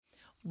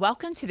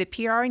Welcome to the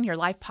PR in Your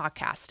Life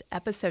podcast,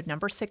 episode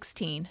number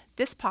 16.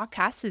 This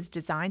podcast is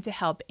designed to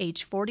help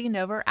age 40 and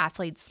over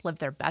athletes live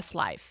their best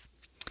life.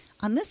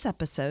 On this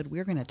episode,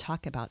 we're going to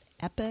talk about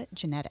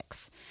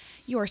epigenetics.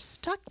 You are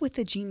stuck with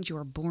the genes you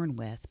are born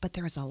with, but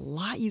there is a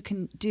lot you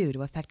can do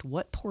to affect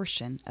what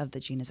portion of the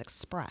gene is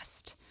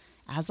expressed.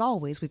 As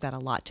always, we've got a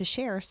lot to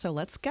share, so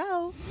let's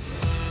go.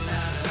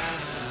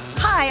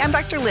 Hi, I'm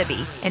Dr.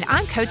 Libby. And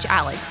I'm Coach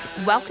Alex.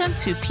 Welcome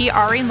to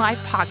PR in Life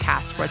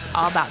podcast, where it's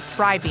all about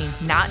thriving,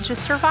 not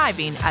just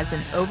surviving as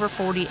an over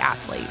 40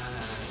 athlete.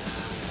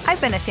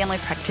 I've been a family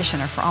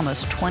practitioner for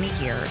almost 20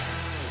 years,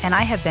 and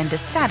I have been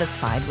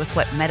dissatisfied with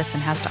what medicine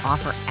has to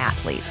offer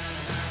athletes.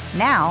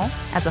 Now,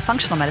 as a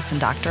functional medicine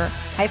doctor,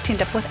 I've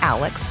teamed up with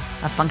Alex,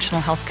 a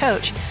functional health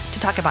coach, to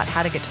talk about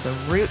how to get to the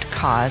root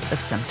cause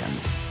of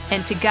symptoms.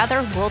 And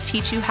together, we'll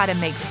teach you how to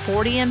make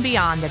 40 and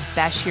beyond the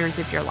best years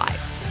of your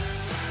life.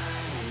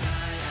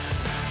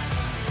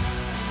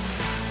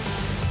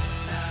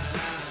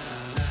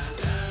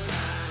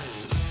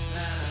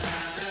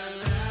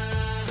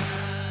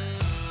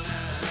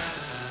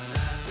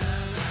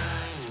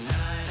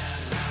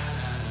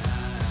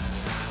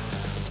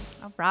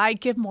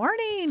 Right. Good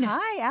morning.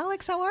 Hi,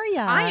 Alex. How are you?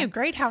 I am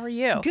great. How are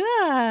you?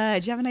 Good.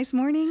 Did you have a nice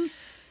morning?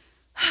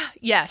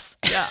 Yes.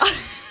 Yeah.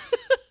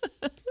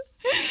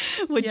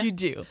 What'd you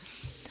do?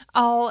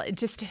 Oh,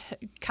 just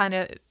kind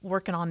of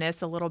working on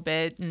this a little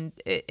bit. And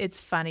it's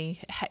funny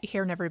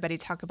hearing everybody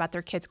talk about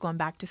their kids going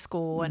back to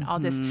school and all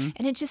this.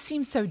 And it just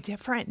seems so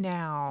different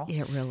now.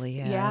 It really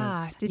is.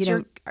 Yeah.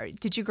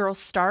 Did you girls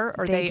start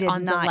or they did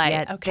on not delay?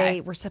 yet. Okay.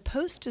 They were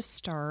supposed to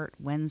start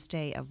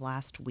Wednesday of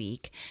last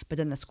week, but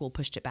then the school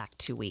pushed it back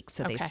 2 weeks.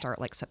 So they start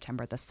like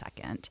September the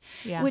 2nd,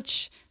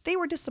 which they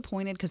were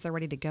disappointed because they're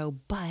ready to go.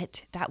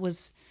 But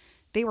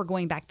they were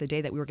going back the day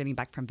that we were getting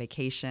back from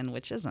vacation,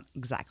 which isn't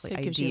exactly so it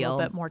ideal. gives you a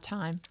little bit more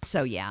time.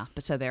 So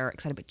so they're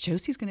excited. But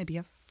Josie's going to be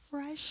a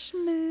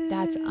freshman.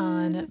 That's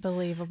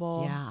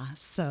unbelievable. Yeah.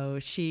 So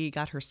she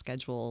got her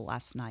schedule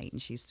last night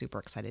and she's super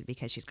excited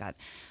because she's got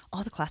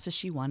all the classes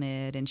she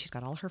wanted and she's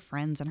got all her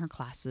friends in her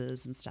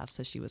classes and stuff.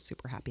 So she was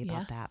super happy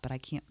about that. But I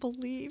can't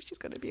believe she's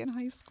going to be in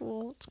high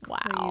school. It's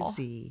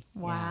crazy.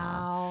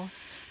 Wow.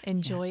 Yeah.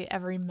 Enjoy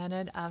every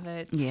minute of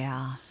it.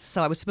 Yeah.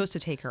 So I was supposed to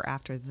take her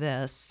after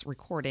this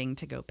recording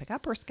to go pick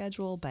up her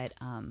schedule, but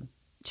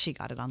she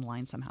got it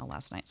online somehow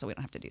last night, so we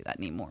don't have to do that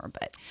anymore.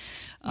 But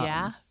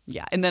yeah.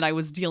 And then I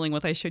was dealing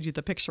with, I showed you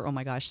the picture. Oh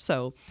my gosh.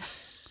 So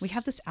we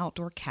have this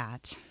outdoor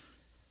cat,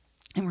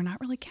 and we're not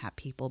really cat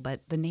people,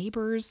 but the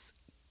neighbor's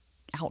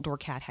outdoor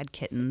cat had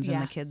kittens,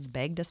 and the kids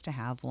begged us to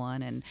have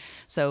one. And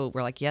so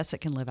we're like, yes, it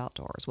can live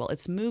outdoors. Well,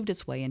 it's moved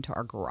its way into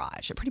our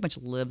garage. It pretty much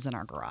lives in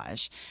our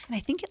garage. And I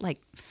think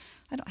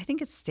I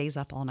think it stays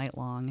up all night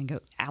long and go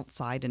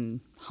outside and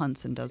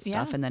hunts and does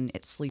stuff. And then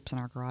it sleeps in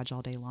our garage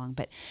all day long.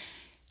 But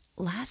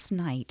last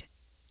night,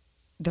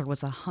 there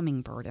was a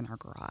hummingbird in our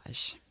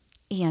garage,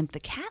 and the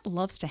cat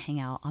loves to hang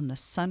out on the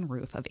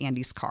sunroof of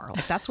Andy's car.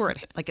 Like that's where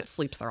it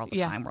sleeps there all the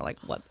time. We're like,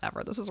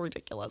 whatever, this is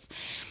ridiculous.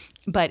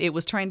 But it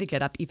was trying to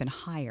get up even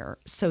higher.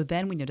 So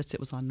then we noticed it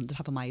was on the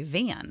top of my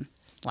van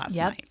last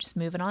night. Just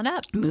moving on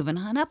up. Moving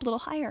on up a little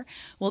higher.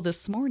 Well,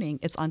 this morning,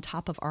 it's on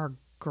top of our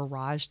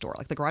garage door.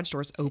 Like the garage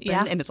door is open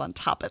and it's on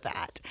top of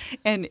that.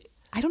 And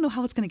I don't know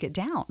how it's going to get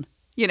down.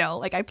 You know,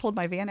 like I pulled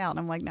my van out and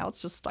I'm like, now it's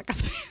just stuck up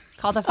there.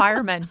 Call the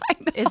firemen.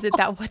 Is it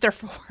that what they're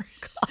for?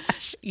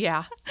 Gosh.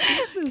 Yeah.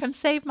 Come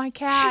save my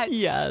cat.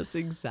 Yes,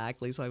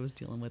 exactly. So I was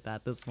dealing with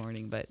that this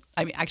morning. But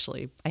I mean,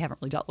 actually, I haven't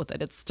really dealt with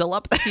it. It's still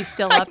up there. He's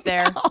still up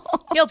there.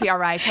 He'll be all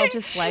right. He'll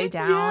just lay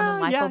down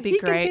and life will be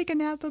great. He can take a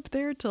nap up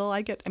there till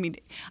I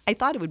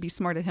thought it would be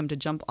smart of him to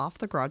jump off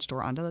the garage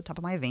door onto the top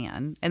of my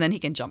van, and then he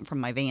can jump from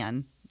my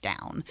van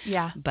down.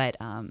 Yeah. But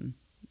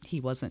he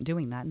wasn't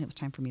doing that, and it was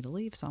time for me to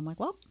leave. So I'm like,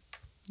 well,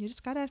 you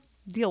just got to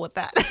deal with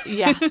that.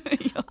 Yeah.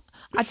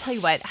 I tell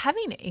you what,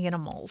 having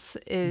animals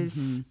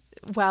is,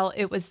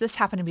 this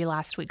happened to me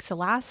last week. So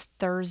last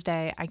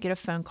Thursday, I get a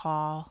phone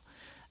call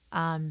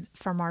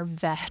from our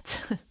vet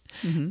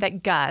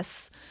that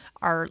Gus,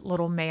 our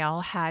little male,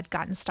 had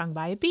gotten stung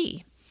by a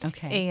bee.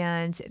 Okay.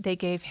 And they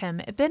gave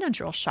him a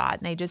Benadryl shot,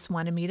 and they just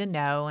wanted me to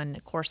know. And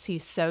of course,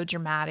 he's so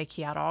dramatic.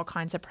 He had all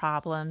kinds of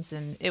problems,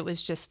 and it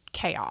was just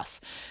chaos.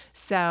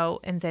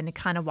 So, and then to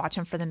kind of watch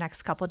him for the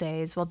next couple of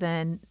days. Well,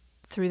 then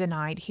through the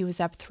night, he was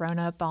up, thrown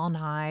up all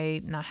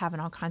night, not having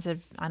all kinds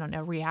of,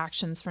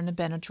 reactions from the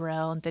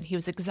Benadryl. And then he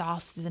was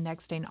exhausted the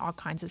next day and all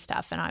kinds of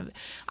stuff. And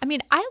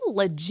I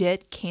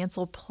legit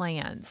canceled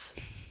plans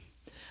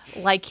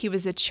like he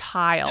was a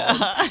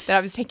child that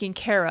I was taking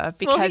care of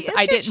because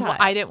I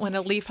didn't want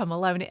to leave him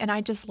alone. And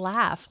I just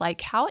laugh, like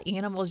how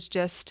animals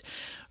just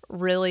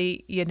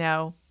really,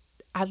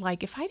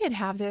 if I didn't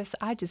have this,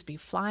 I'd just be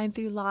flying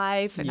through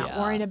life and not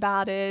worrying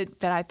about it.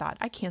 But I thought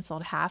I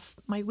canceled half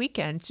my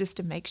weekends just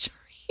to make sure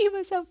he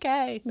was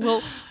okay.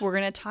 Well, we're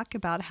going to talk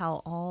about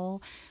how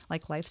all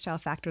lifestyle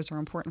factors are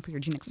important for your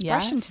gene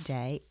expression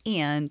today,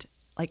 and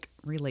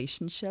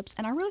relationships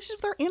and our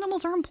relationships with our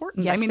animals are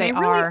important. Yes, they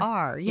really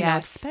are. You know,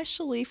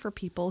 especially for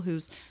people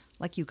whose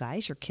like you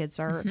guys, your kids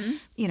are,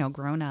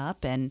 grown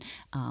up and,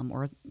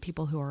 or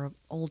people who are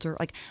older,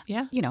 like,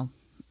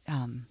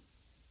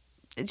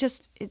 it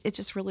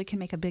just really can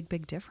make a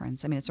big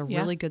difference. I mean, it's a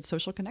really good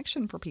social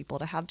connection for people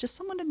to have just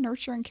someone to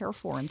nurture and care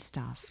for and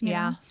stuff. You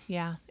know?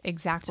 Yeah,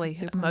 exactly.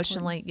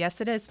 Emotionally, important.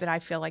 Yes, it is. But I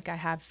feel like I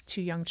have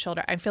 2 young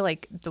children. I feel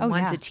like the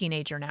one's a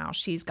teenager now.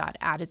 She's got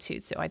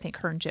attitude. So I think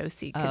her and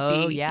Josie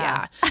could be.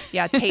 Yeah.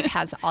 Tate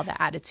has all the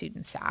attitude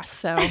and sass.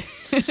 So.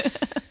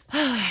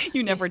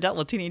 You never dealt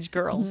with teenage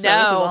girls. No, so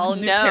this is all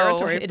new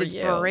territory for you. It is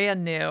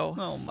brand new.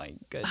 Oh my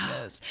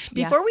goodness.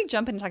 Before we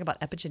jump in and talk about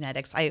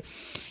epigenetics,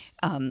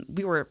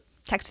 we were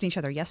texting each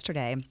other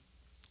yesterday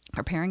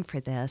preparing for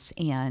this,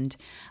 and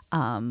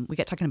we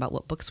got talking about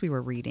what books we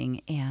were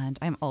reading, and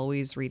I'm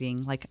always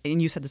reading,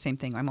 and you said the same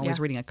thing, I'm always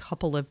reading a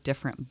couple of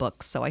different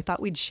books. So I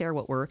thought we'd share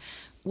what we're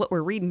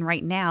reading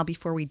right now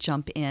before we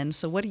jump in.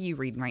 So what are you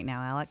reading right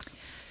now, Alex?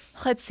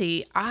 Let's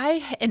see.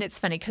 And it's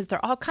funny because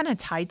they're all kind of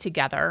tied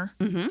together,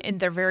 and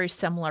they're very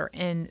similar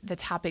in the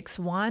topics.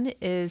 One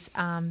is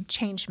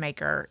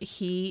Changemaker.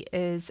 He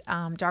is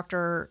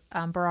Dr.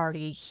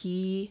 Berardi.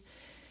 He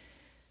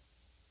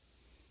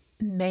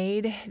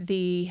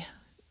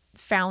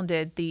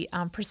founded the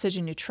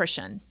Precision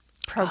Nutrition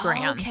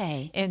program. Oh,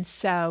 okay. And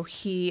so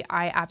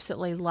I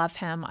absolutely love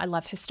him. I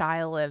love his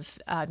style of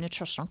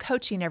nutritional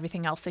coaching and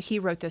everything else. So he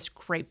wrote this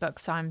great book.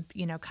 So I'm,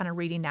 kind of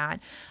reading that.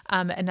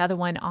 Another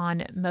one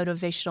on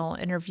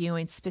motivational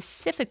interviewing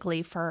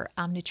specifically for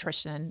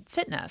nutrition and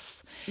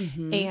fitness.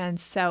 And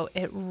so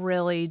it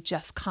really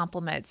just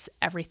complements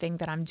everything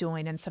that I'm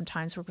doing. And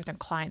sometimes with a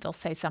client, they'll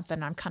say something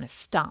and I'm kind of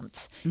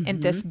stumped.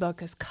 And this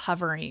book is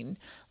covering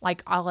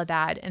like all of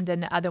that. And then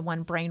the other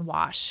one,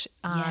 Brainwash,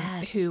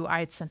 who I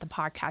had sent the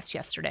podcast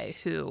yesterday,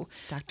 who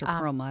Dr.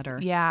 Perlmutter.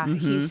 Yeah,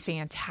 he's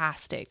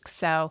fantastic.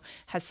 So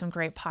has some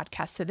great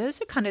podcasts. So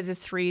those are kind of the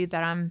 3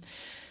 that I'm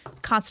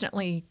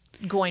constantly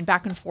going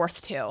back and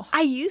forth to.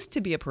 I used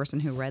to be a person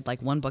who read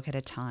like one book at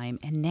a time,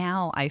 and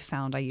now I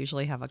found I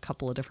usually have a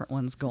couple of different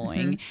ones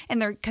going,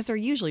 and they're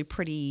usually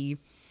pretty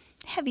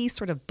heavy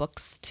sort of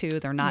books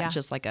too. They're not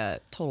just like a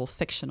total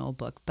fictional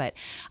book, but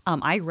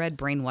I read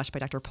Brainwash by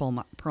Dr.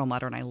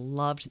 Perlmutter, and I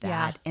loved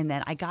that. And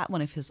then I got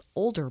one of his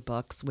older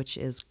books, which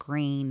is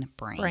Brain.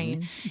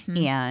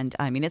 And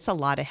I mean, it's a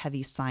lot of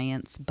heavy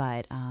science,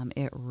 but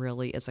it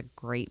really is a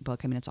great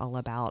book. I mean, it's all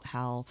about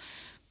how,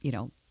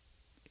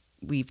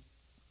 we've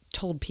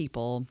told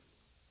people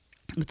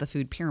with the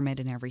food pyramid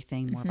and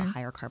everything, more of a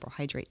higher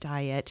carbohydrate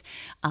diet,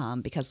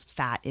 because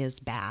fat is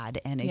bad.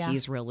 And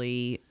he's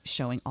really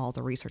showing all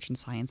the research and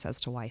science as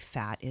to why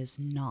fat is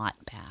not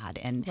bad.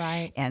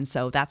 And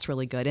so that's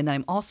really good. And then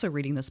I'm also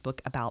reading this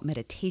book about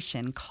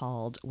meditation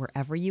called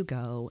Wherever You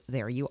Go,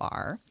 There You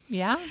Are.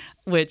 Yeah.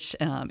 Which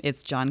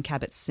it's Jon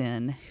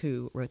Kabat-Zinn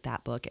who wrote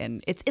that book.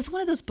 And it's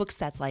one of those books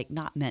that's like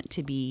not meant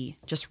to be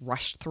just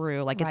rushed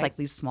through. Like it's like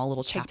these small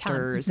little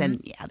chapters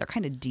and they're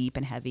kind of deep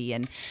and heavy.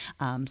 And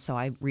so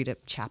I read a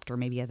chapter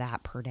maybe of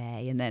that per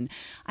day. And then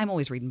I'm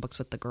always reading books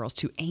with the girls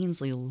too.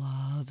 Ainsley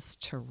loves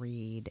to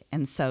read.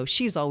 And so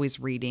she's always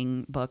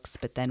reading books,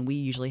 but then we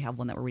usually have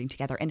one that we're reading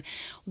together. And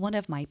one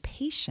of my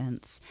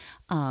patients,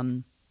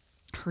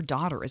 her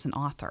daughter is an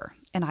author,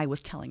 and I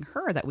was telling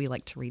her that we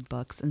like to read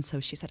books. And so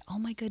she said, oh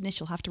my goodness,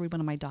 you'll have to read one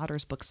of my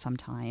daughter's books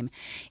sometime.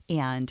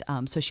 And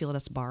so she let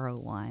us borrow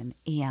one,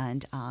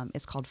 and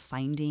it's called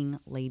Finding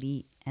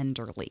Lady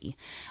Enderley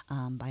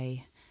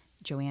by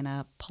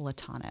Joanna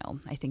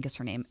Politano, I think is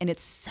her name. And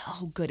it's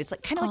so good. It's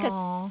like kind of like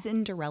a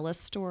Cinderella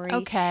story.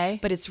 Okay.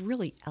 But it's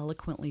really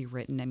eloquently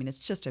written. I mean, it's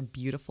just a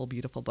beautiful,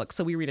 beautiful book.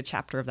 So we read a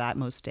chapter of that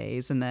most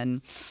days. And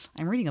then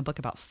I'm reading a book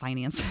about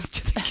finances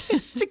to the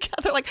kids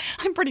together. Like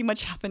I'm pretty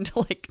much having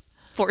to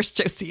force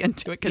Josie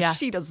into it because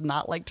she does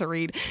not like to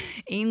read.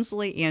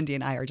 Ainsley, Andy,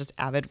 and I are just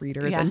avid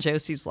readers. And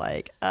Josie's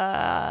like,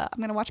 I'm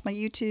going to watch my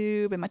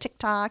YouTube and my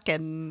TikTok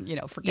and,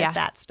 forget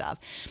that stuff.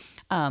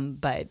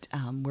 But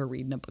we're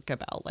reading a book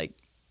about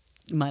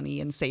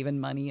money and saving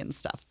money and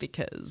stuff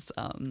because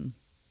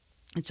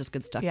it's just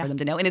good stuff for them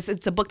to know. And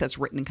it's a book that's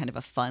written in kind of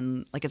a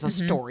fun, it's a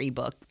story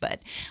book,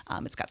 but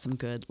it's got some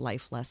good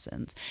life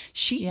lessons.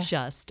 She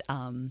just,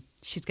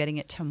 she's getting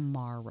it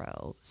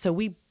tomorrow. So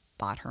we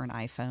bought her an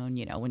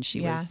iPhone, when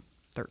she was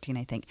 13,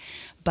 I think.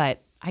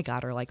 But I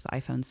got her the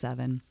iPhone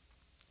 7,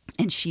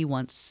 and she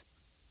wants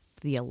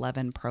the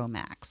 11 Pro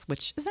Max,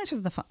 which is nicer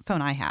than the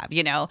phone I have,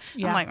 I'm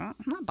like, I'm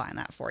not buying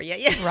that for you.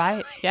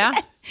 Right. Yeah.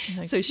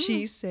 So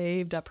she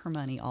saved up her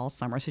money all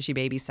summer. So she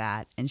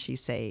babysat and she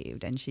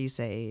saved and she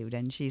saved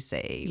and she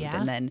saved. Yeah.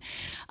 And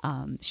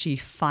then she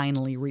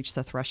finally reached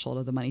the threshold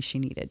of the money she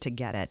needed to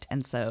get it.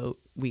 And so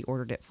we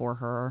ordered it for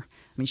her.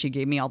 I mean, she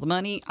gave me all the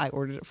money. I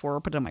ordered it for her,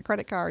 put it on my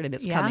credit card, and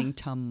it's coming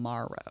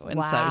tomorrow.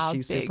 And so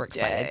she's super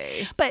excited.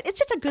 Day. But it's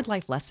just a good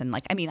life lesson.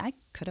 I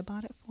could have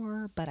bought it for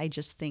her, but I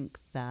just think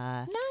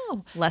the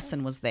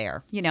lesson was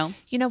there, You know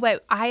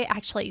what?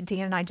 Dan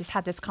and I just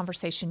had this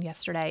conversation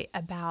yesterday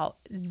about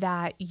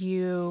that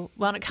that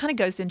and it kind of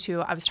goes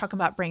into, I was talking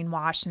about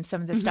brainwash and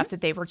some of the stuff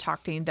that they were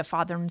talking, the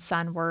father and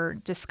son were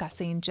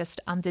discussing just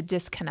the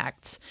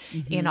disconnect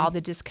and all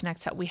the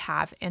disconnects that we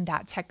have. And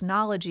that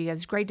technology,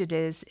 as great it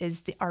is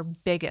our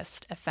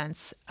biggest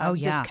offense of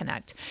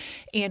disconnect.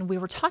 And we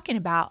were talking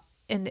about,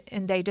 and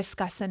they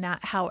discuss in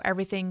that how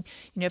everything,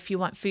 if you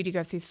want food, you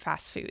go through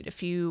fast food.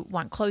 If you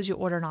want clothes, you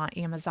order it on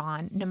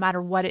Amazon. No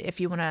matter what, if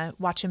you want to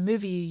watch a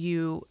movie,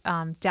 you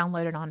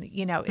download it on,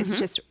 it's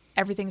just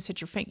everything's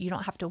at your finger. You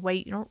don't have to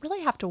wait. You don't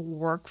really have to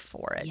work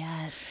for it.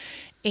 Yes.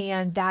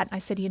 And that I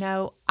said,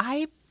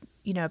 I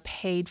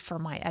paid for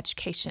my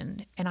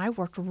education and I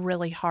worked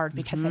really hard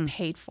because I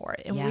paid for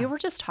it. And we were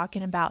just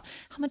talking about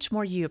how much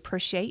more you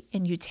appreciate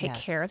and you take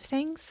care of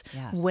things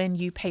when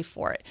you pay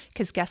for it.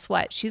 Because guess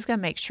what? She's going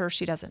to make sure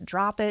she doesn't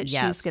drop it.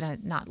 She's going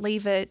to not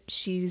leave it.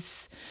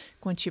 She's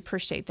going to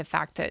appreciate the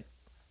fact that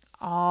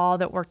all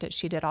that work that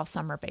she did all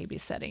summer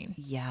babysitting.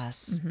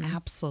 Yes,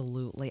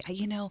 absolutely.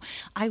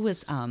 I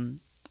was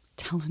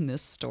telling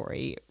this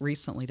story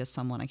recently to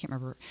someone. I can't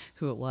remember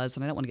who it was,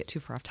 and I don't want to get too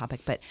far off topic,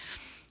 but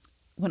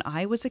when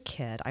I was a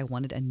kid, I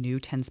wanted a new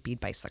 10-speed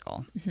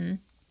bicycle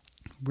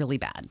really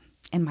bad.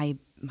 And my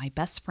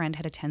best friend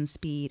had a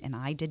 10-speed and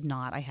I did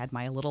not. I had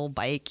my little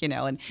bike,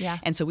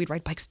 and so we'd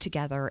ride bikes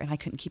together and I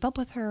couldn't keep up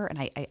with her. And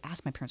I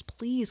asked my parents,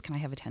 please, can I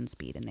have a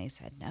 10-speed? And they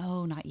said,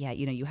 no, not yet.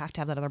 You have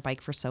to have that other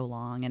bike for so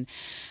long. And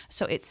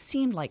so it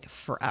seemed like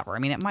forever. I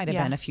mean, it might have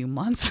been a few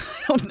months.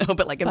 I don't know.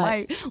 But in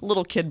my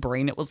little kid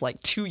brain, it was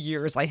like 2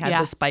 years I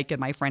had this bike and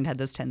my friend had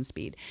this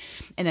 10-speed.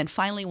 And then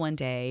finally one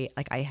day,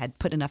 I had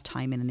put enough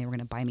time in and they were going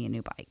to buy me a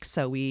new bike.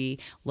 So we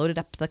loaded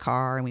up the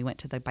car and we went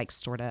to the bike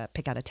store to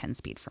pick out a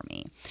 10-speed for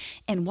me.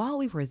 And while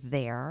we were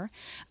there,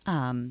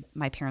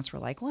 my parents were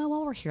like, well,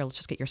 while we're here, let's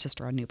just get your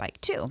sister a new bike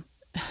too.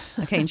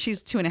 Okay. And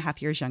she's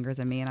 2.5 years younger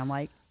than me. And I'm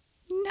like,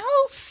 no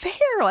fair.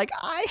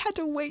 I had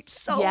to wait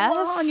so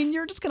long and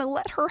you're just going to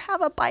let her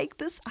have a bike.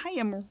 I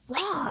am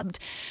robbed.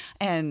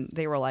 And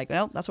they were like,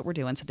 well, that's what we're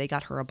doing. So they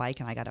got her a bike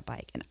and I got a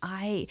bike. And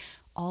I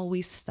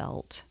always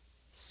felt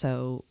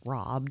so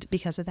robbed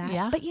because of that.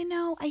 Yeah. But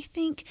I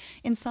think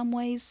in some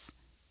ways,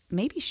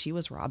 maybe she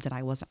was robbed and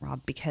I wasn't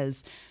robbed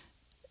because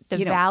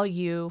the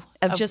value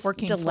of just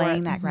working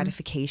delaying that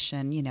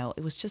gratification,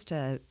 it was just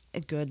a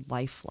good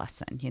life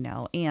lesson,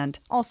 and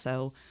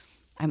also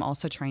I'm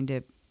also trying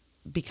to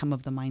become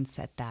of the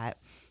mindset that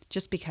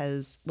just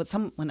because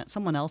when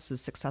someone else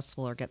is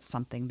successful or gets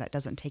something, that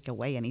doesn't take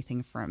away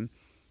anything from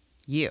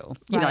you,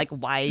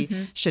 why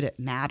should it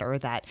matter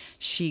that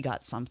she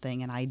got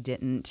something and I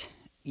didn't,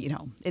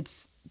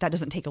 that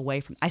doesn't take away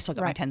from, I still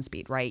got my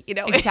 10-speed, right?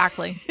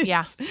 Exactly.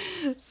 Yeah.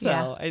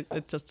 So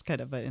it's just kind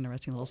of an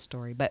interesting little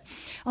story. But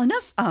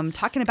enough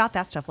talking about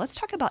that stuff. Let's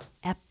talk about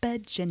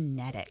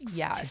epigenetics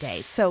today.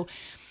 So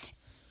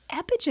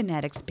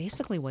epigenetics,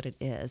 basically what it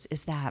is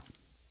that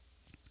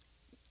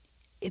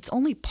it's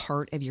only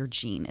part of your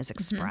gene is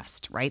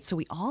expressed, right? So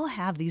we all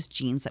have these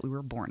genes that we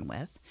were born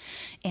with,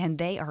 and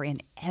they are in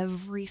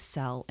every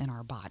cell in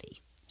our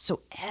body.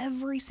 So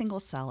every single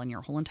cell in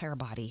your whole entire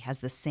body has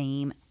the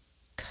same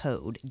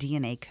code,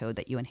 DNA code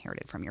that you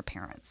inherited from your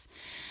parents.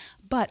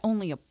 But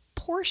only a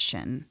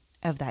portion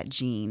of that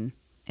gene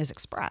is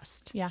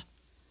expressed. Yeah.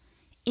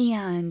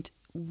 And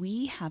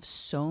we have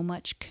so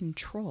much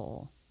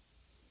control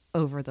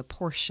over the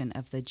portion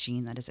of the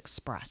gene that is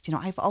expressed.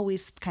 I've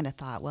always kind of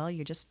thought, well,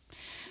 you're just,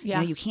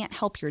 you can't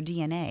help your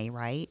DNA,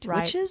 right?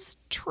 Which is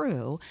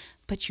true,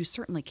 but you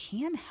certainly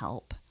can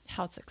help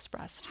how it's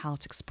expressed,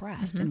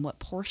 and what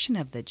portion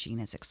of the gene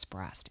is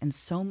expressed. And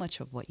so much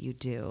of what you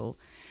do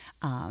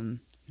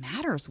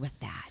matters with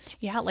that.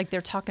 Yeah, like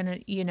they're talking,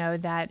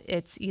 that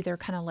it's either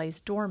kind of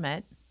lays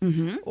dormant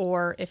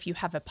or if you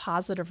have a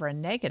positive or a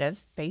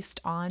negative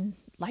based on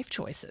life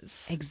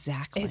choices.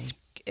 Exactly.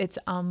 It's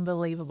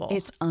unbelievable.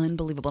 It's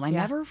unbelievable. And I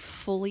never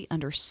fully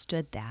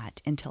understood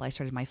that until I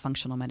started my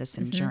functional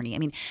medicine journey. I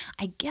mean,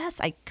 I guess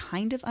I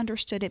kind of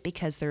understood it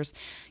because there's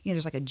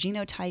like a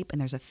genotype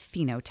and there's a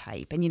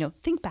phenotype. And,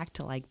 think back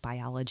to like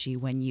biology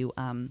when you,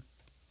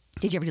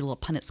 did you ever do little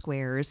Punnett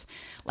squares,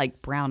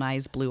 like brown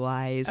eyes, blue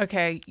eyes?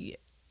 Okay.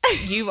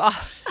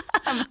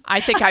 I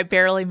think I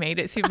barely made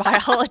it through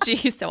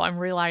biology, so I'm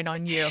relying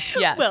on you.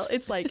 Yes. Well,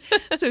 it's like,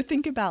 so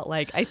think about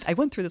like, I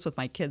went through this with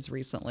my kids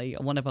recently.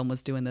 One of them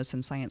was doing this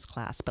in science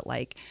class, but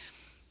like,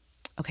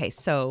 okay,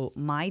 so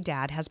my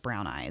dad has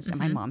brown eyes and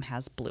my mom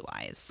has blue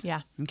eyes.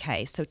 Yeah.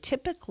 Okay, so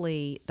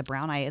typically the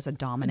brown eye is a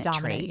dominant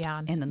trait,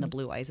 and then the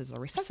blue eyes is a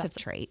recessive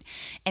trait.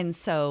 And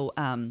so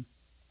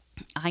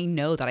I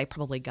know that I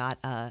probably got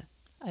I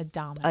have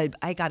brown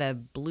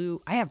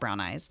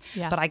eyes,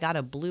 but I got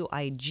a blue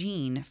eye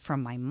gene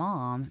from my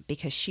mom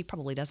because she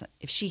probably doesn't,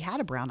 if she had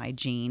a brown eye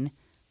gene,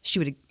 she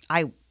would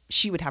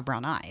have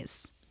brown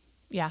eyes.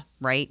 Yeah.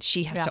 Right?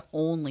 She has to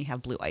only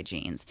have blue eye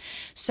genes.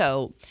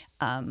 So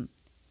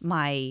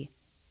my,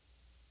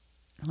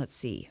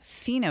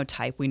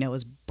 phenotype we know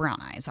is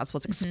brown eyes. That's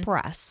what's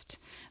expressed.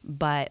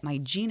 But my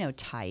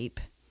genotype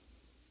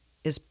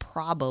is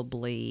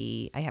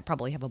probably, I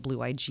probably have a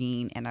blue eye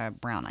gene and a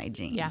brown eye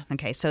gene. Yeah.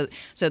 Okay. So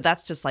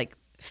that's just like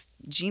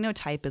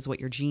genotype is what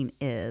your gene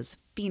is.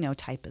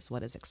 Phenotype is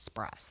what is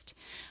expressed.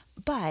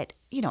 But,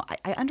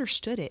 I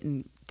understood it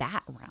in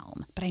that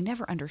realm, but I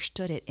never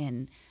understood it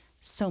in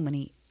so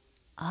many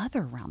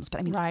other realms.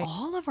 But I mean,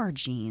 all of our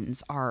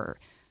genes are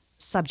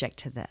subject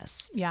to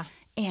this. Yeah.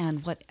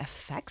 And what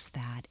affects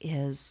that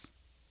is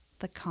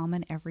the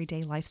common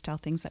everyday lifestyle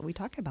things that we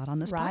talk about on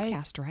this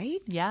podcast, right?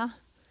 Yeah.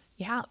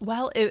 Yeah.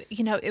 Well,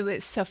 it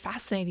was so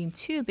fascinating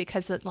too,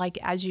 because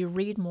as you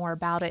read more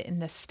about it in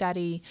the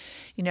study,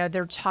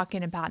 they're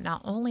talking about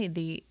not only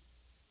the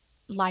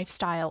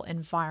lifestyle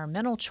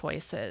environmental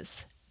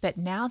choices, but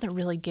now they're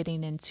really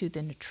getting into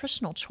the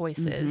nutritional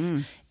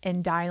choices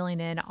and dialing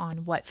in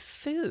on what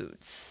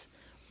foods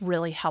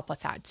really help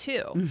with that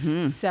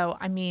too. So,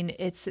 I mean,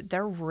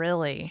 they're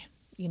really,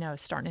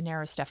 starting to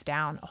narrow stuff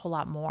down a whole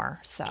lot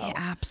more. So yeah,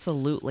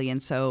 absolutely.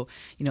 And so,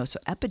 so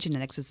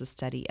epigenetics is the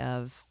study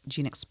of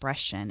gene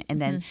expression. And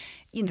then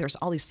there's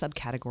all these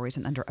subcategories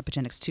and under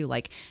epigenetics too,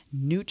 like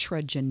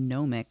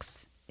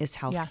nutrigenomics is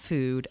how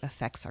food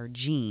affects our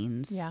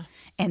genes. Yeah.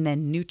 And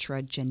then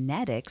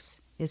nutrigenetics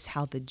is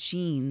how the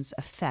genes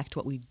affect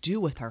what we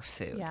do with our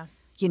food. Yeah.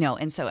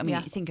 And so, I mean,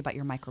 you think about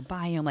your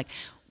microbiome, like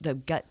the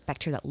gut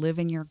bacteria that live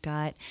in your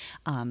gut,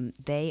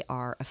 they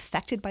are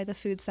affected by the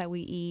foods that we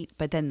eat,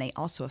 but then they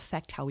also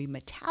affect how we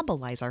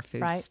metabolize our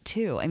foods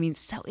too. I mean,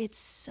 so it's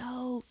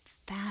so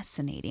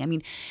fascinating. I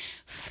mean,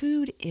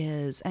 food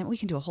is, and we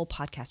can do a whole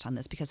podcast on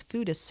this because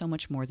food is so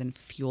much more than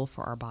fuel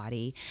for our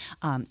body.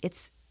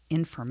 It's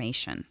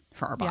information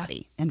for our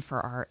body and for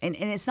our, and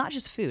it's not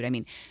just food. I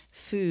mean,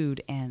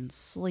 food and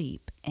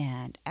sleep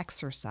and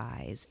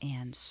exercise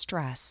and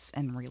stress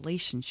and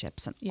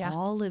relationships and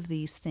all of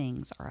these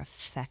things are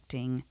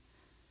affecting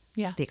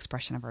the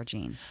expression of our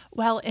gene.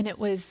 Well, and it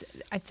was,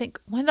 I think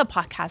one of the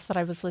podcasts that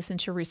I was listening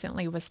to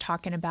recently was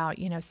talking about,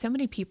 so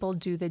many people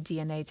do the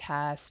DNA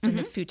test and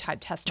the food type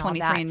test and all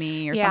that.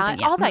 23andMe or something.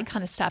 Yeah, all that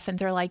kind of stuff. And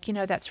they're like,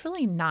 that's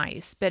really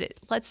nice. But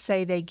let's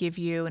say they give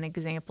you an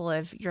example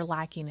of you're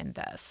lacking in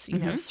this,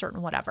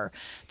 certain whatever.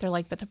 They're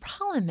like, but the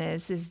problem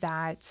is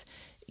that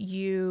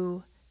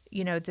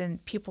then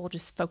people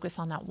just focus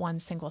on that one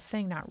single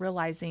thing, not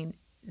realizing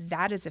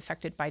that is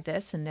affected by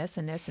this and this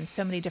and this and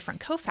so many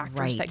different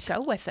cofactors that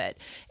go with it.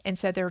 And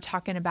so they're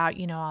talking about,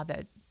 all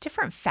the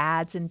different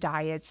fads and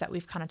diets that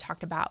we've kind of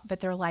talked about, but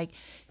they're like,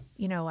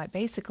 what,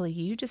 basically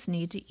you just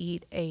need to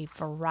eat a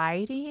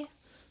variety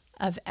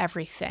of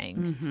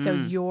everything. So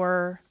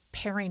you're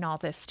pairing all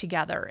this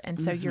together. And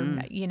so you're,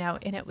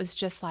 and it was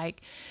just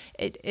like,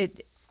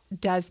 it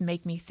does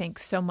make me think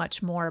so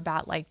much more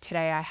about, like,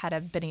 today I had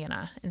a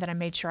banana and then I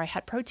made sure I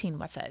had protein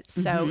with it.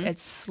 So it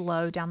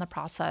slowed down the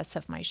process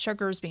of my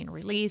sugars being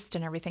released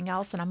and everything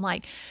else. And I'm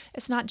like,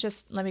 it's not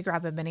just let me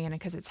grab a banana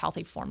because it's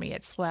healthy for me.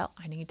 It's, well,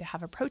 I need to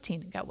have a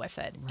protein to go with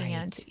it.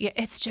 And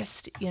it's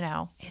just,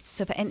 It's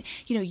so, and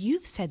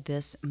you've said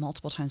this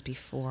multiple times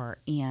before,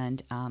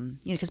 and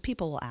because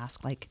people will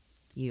ask like,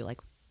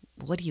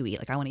 what do you eat?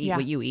 Like, I want to eat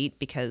what you eat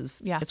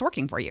because it's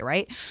working for you,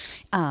 right?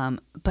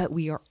 But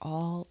we are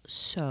all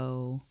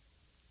so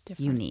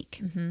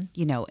unique,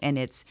 and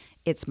it's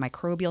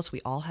microbial. So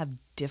we all have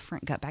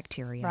different gut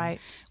bacteria. Right.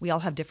 We all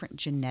have different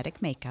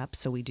genetic makeup.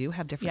 So we do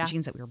have different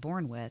genes that we were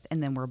born with,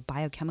 and then we're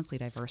biochemically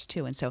diverse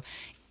too. And so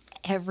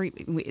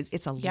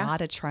it's a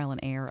lot of trial and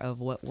error of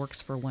what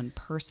works for one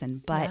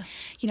person. But,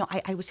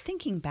 I was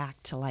thinking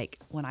back to like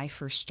when I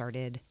first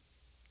started,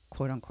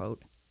 quote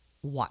unquote,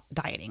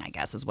 dieting, I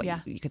guess is what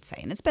you could say.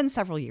 And it's been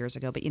several years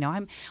ago, but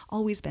I'm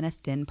always been a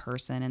thin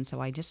person. And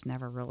so I just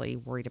never really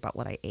worried about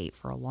what I ate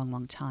for a long,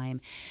 long time.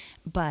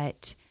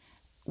 But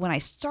when I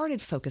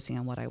started focusing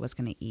on what I was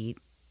going to eat,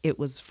 it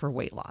was for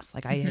weight loss.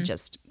 Like I had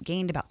just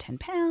gained about 10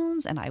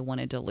 pounds and I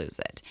wanted to lose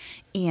it.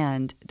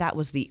 And that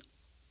was the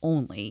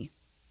only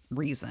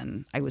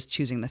reason I was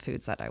choosing the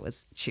foods that I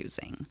was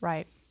choosing.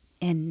 Right.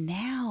 And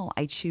now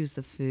I choose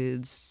the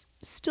foods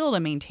still to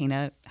maintain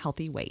a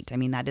healthy weight. I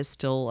mean, that is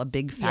still a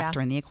big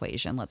factor in the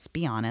equation, let's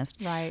be honest.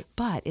 Right.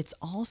 But it's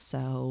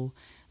also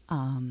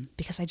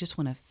because I just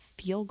want to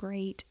feel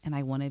great and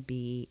I want to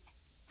be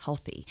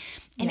healthy.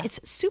 And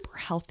it's super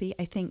healthy,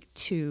 I think,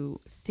 to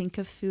think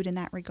of food in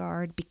that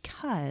regard,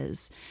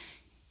 because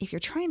if you're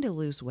trying to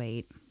lose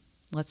weight,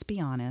 let's be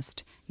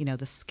honest,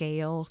 the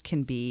scale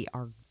can be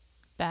our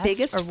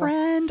biggest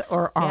friend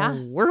or our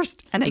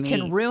worst enemy. It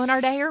can ruin our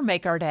day or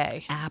make our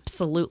day.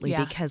 Absolutely.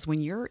 Because when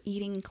you're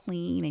eating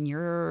clean and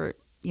you're,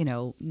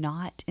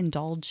 not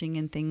indulging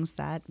in things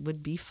that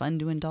would be fun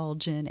to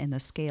indulge in and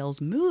the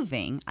scale's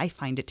moving, I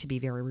find it to be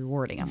very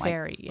rewarding. I'm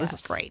like, this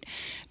is great.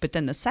 But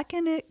then the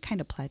second it kind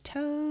of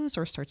plateaus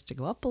or starts to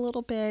go up a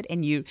little bit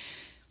and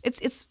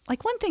it's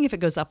like one thing if it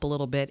goes up a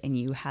little bit and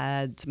you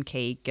had some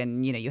cake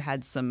and, you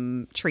had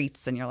some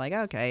treats and you're like,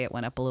 okay, it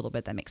went up a little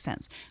bit. That makes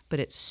sense. But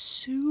it's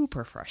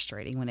super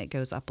frustrating when it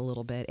goes up a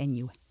little bit and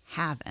you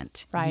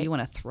haven't. Right. And you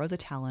want to throw the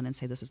towel in and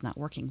say, this is not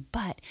working.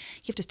 But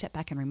you have to step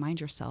back and remind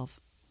yourself,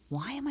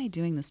 why am I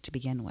doing this to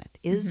begin with?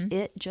 Is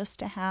it just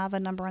to have a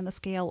number on the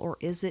scale or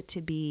is it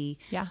to be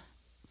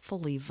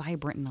fully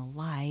vibrant and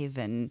alive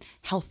and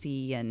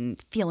healthy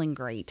and feeling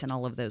great and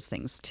all of those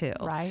things too.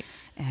 Right.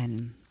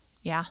 And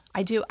yeah,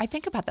 I do. I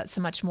think about that so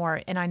much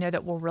more. And I know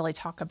that we'll really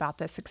talk about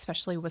this,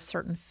 especially with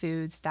certain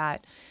foods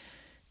that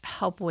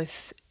help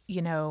with,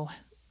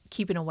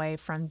 keeping away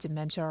from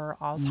dementia or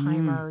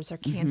Alzheimer's or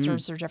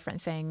cancers or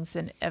different things.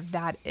 And of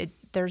that,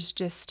 there's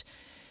just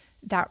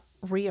that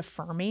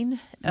reaffirming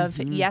of,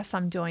 yes,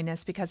 I'm doing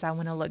this because I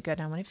want to look good.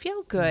 I want to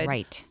feel good.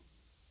 Right.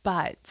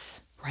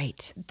 But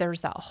right. there's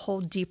that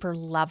whole deeper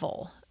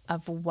level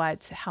of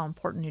how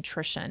important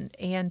nutrition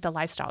and the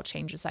lifestyle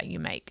changes that you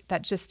make,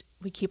 that just,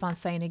 we keep on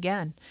saying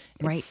again,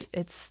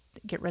 it's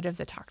get rid of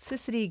the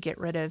toxicity, get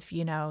rid of,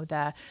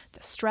 the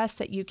stress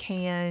that you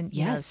can,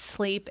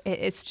 sleep.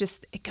 It's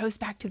just, it goes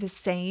back to the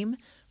same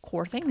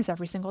core things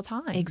every single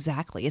time.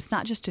 Exactly. It's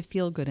not just to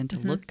feel good and to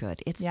look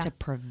good. It's to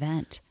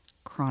prevent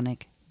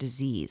chronic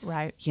disease.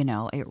 Right.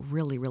 It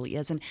really, really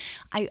is. And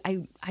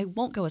I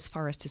won't go as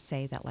far as to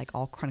say that like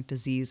all chronic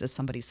disease is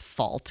somebody's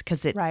fault,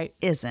 because it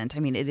isn't. I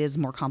mean, it is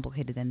more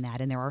complicated than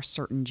that. And there are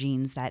certain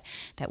genes that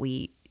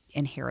we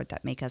inherit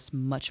that make us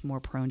much more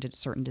prone to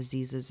certain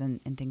diseases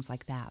and things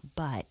like that.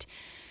 But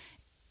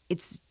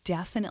it's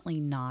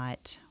definitely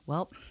not,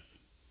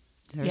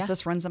 there's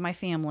this runs in my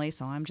family,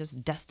 so I'm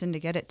just destined to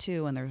get it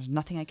too, and there's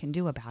nothing I can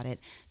do about it.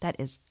 That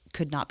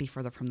could not be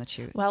further from the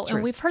truth. Well,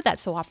 and we've heard that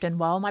so often.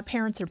 Well, my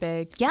parents are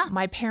big. Yeah.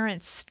 My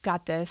parents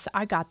got this.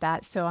 I got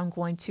that, so I'm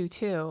going to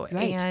too.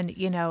 Right. And,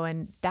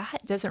 and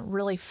that doesn't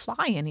really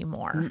fly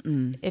anymore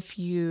if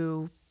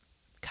you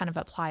kind of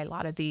apply a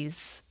lot of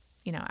these,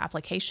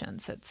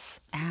 applications. It's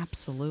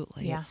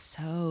absolutely. Yeah. It's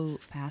so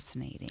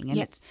fascinating.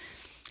 And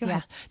go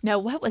ahead. No,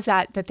 what was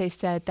that they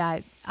said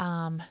that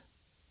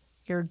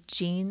your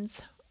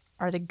genes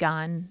are the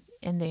gun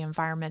and the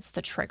environment's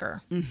the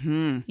trigger?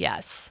 Mm-hmm.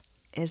 Yes.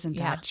 Isn't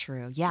that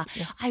true? Yeah.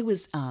 I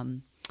was,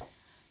 I'm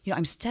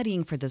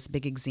studying for this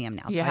big exam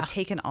now. So I've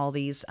taken all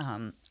these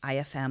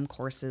IFM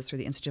courses through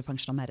the Institute of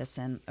Functional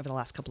Medicine over the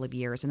last couple of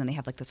years. And then they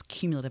have like this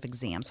cumulative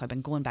exam. So I've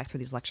been going back through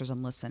these lectures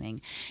and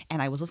listening.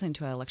 And I was listening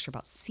to a lecture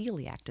about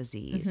celiac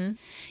disease.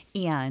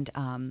 And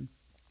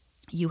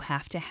you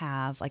have to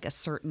have like a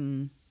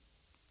certain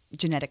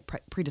genetic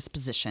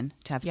predisposition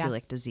to have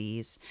celiac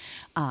disease.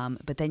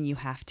 But then you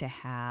have to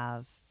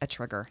have a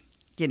trigger.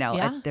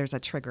 There's a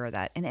trigger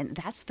and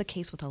that's the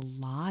case with a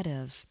lot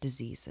of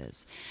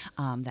diseases,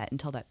 that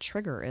until that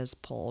trigger is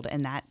pulled,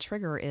 and that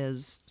trigger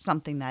is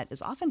something that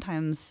is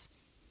oftentimes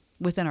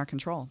within our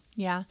control.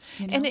 Yeah.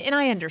 And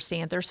I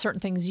understand there's certain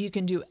things you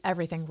can do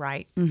everything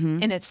right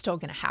and it's still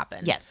going to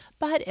happen. Yes.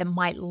 But it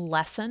might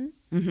lessen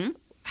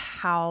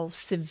how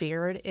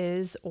severe it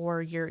is,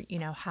 or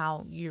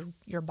how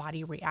your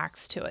body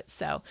reacts to it.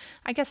 So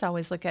I guess I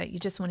always look at it, you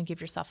just want to give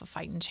yourself a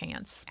fighting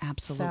chance.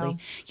 Absolutely.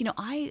 So,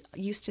 I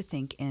used to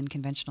think in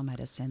conventional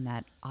medicine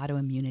that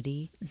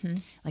autoimmunity,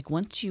 like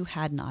once you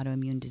had an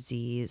autoimmune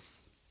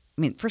disease,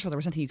 I mean, first of all, there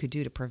was nothing you could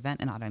do to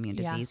prevent an autoimmune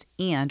disease.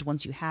 And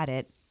once you had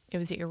it, it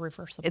was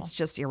irreversible. It's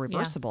just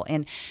irreversible. Yeah.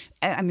 And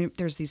I mean,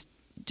 there's these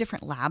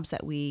different labs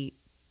that we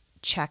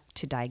check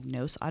to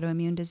diagnose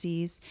autoimmune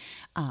disease.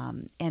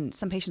 And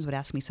some patients would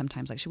ask me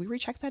sometimes, like, should we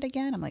recheck that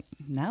again? I'm like,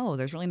 no,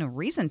 there's really no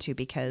reason to,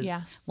 because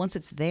once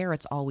it's there,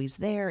 it's always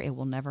there. It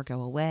will never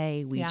go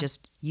away. We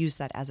just use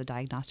that as a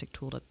diagnostic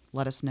tool to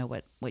let us know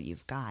what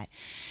you've got.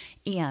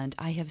 And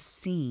I have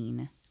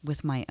seen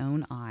with my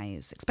own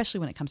eyes,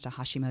 especially when it comes to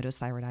Hashimoto's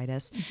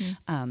thyroiditis,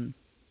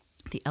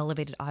 the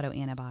elevated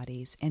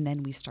autoantibodies, and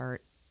then we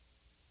start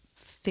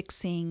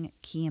fixing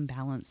key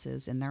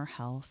imbalances in their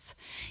health,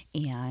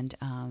 and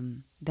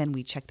then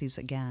we check these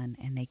again,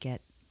 and they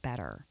get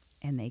better,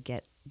 and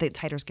the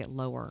titers get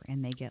lower,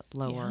 and they get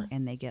lower,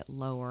 and they get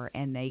lower,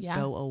 and they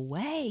go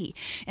away.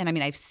 And I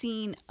mean, I've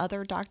seen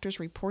other doctors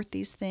report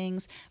these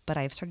things, but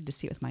I've started to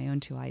see it with my own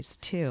two eyes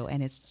too,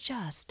 and it's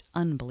just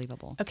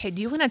unbelievable. Okay,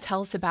 do you want to tell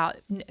us about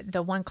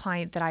the one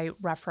client that I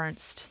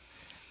referenced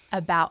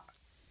about?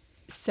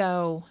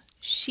 So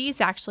she's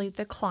actually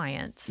the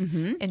client,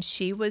 and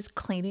she was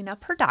cleaning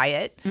up her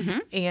diet,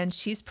 and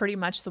she's pretty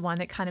much the one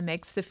that kind of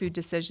makes the food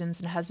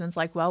decisions, and husband's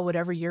like, well,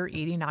 whatever you're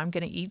eating, I'm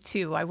going to eat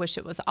too. I wish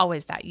it was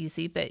always that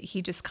easy, but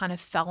he just kind of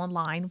fell in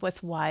line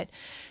with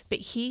but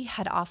he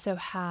had also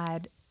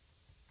had,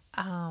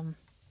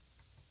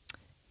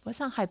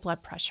 wasn't high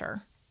blood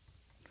pressure.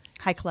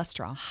 High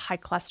cholesterol.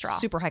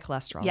 Super high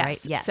cholesterol, yes.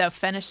 right? Yes. So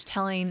finished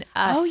telling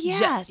us. Oh,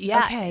 yes.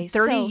 Okay.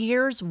 30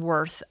 years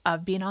worth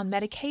of being on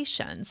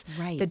medications.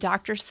 Right. The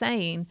doctor's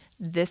saying,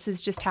 this is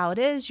just how it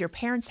is. Your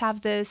parents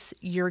have this.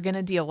 You're going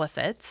to deal with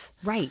it.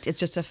 Right. It's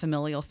just a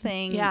familial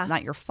thing,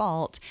 not your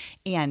fault.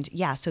 And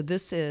so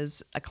this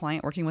is a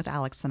client working with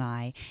Alex and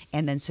I.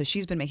 And then so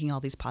she's been making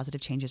all these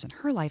positive changes in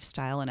her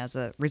lifestyle. And as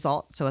a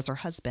result, so has her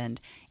husband.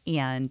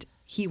 And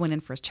he went in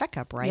for his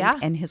checkup, right? Yeah.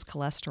 And his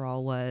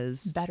cholesterol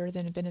was better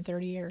than it had been in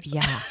 30 years.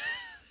 Yeah.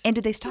 And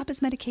did they stop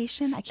his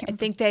medication? I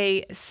think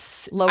they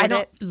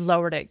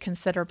lowered it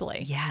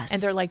considerably. Yes.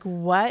 And they're like,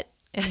 what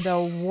in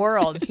the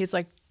world? He's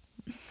like,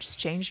 just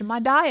changing my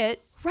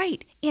diet.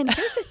 Right. And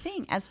here's the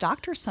thing. As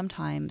doctors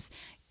sometimes,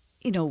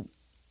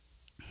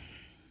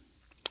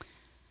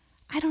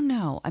 I don't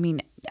know. I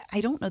mean,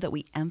 I don't know that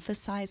we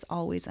emphasize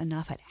always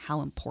enough at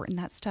how important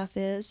that stuff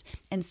is.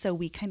 And so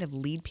we kind of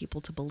lead people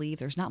to believe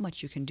there's not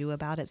much you can do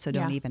about it, so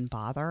don't even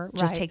bother.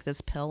 Just take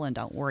this pill and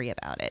don't worry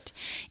about it.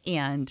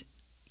 And,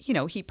 you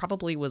know, he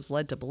probably was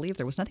led to believe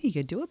there was nothing he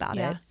could do about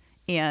it.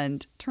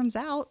 And turns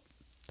out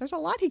there's a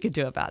lot he could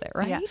do about it,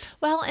 right? Yeah.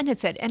 Well, and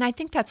and I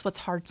think that's what's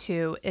hard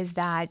too, is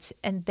that,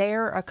 and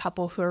they're a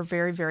couple who are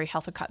very, very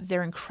healthy.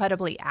 They're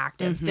incredibly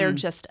active. They're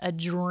just a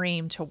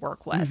dream to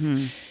work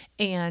with.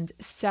 And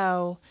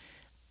so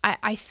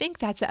I think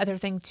that's the other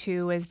thing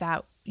too, is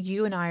that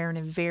you and I are in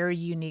a very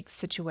unique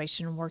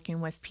situation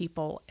working with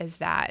people, is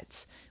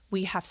that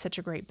we have such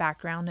a great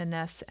background in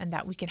this and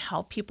that we can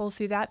help people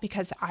through that,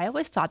 because I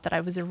always thought that I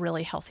was a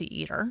really healthy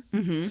eater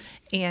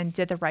and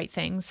did the right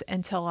things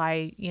until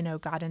I,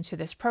 got into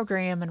this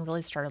program and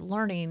really started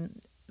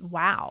learning.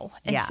 Wow.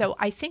 And so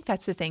I think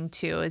that's the thing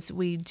too, is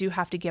we do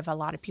have to give a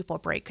lot of people a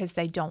break because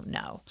they don't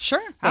know. Sure.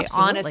 They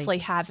absolutely. honestly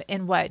have.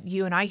 And what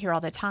you and I hear all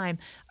the time,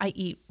 I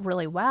eat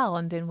really well.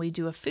 And then we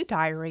do a food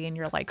diary and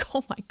you're like,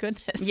 oh my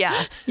goodness.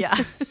 Yeah.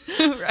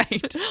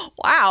 Right.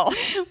 Wow.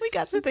 We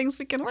got some things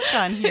we can work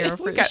on here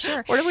for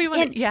sure. Where do we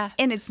want to,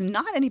 And it's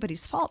not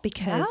anybody's fault,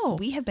 because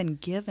we have been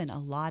given a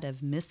lot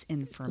of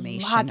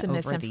misinformation. Lots of over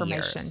misinformation. The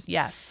years.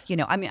 Yes.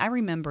 I mean, I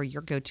remember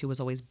your go-to was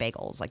always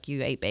bagels. Like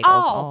you ate bagels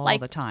all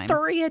the time.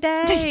 3 a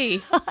day.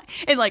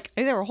 And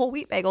they were whole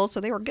wheat bagels, so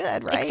they were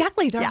good, right?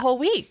 Exactly. They're whole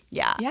wheat.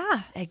 Yeah.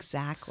 Yeah.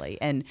 Exactly.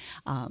 And,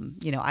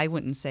 I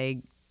wouldn't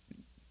say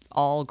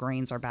all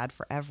grains are bad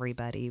for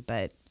everybody,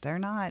 but they're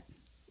not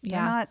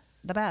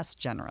the best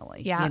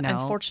generally. Yeah.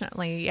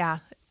 Unfortunately. Yeah.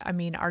 I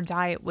mean, our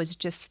diet was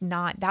just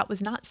that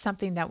was not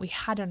something that we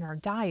had in our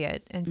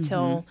diet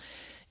until,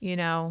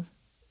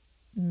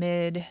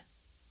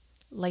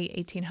 late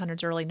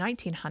 1800s, early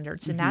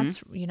 1900s. And that's,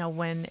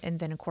 when, and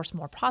then of course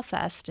more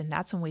processed. And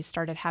that's when we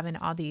started having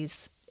all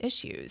these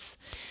issues.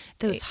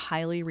 Those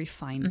highly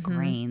refined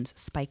grains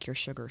spike your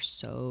sugar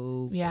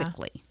so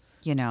quickly,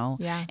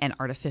 and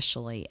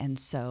artificially. And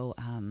so,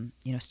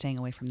 staying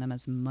away from them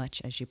as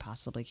much as you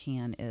possibly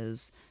can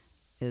is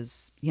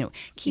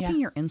keeping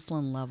your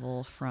insulin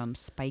level from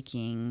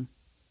spiking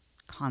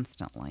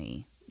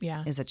constantly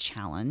is a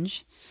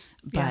challenge.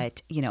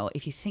 But,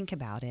 if you think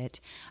about it,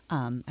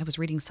 I was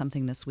reading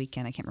something this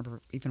weekend, I can't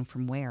remember even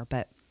from where,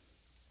 but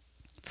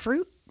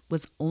fruit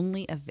was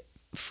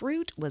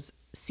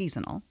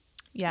seasonal.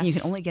 Yes. You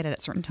can only get it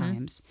at certain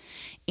times.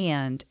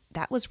 And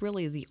that was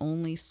really the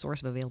only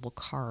source of available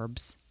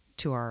carbs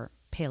to our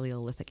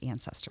Paleolithic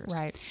ancestors.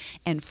 Right.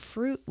 And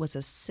fruit was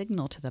a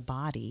signal to the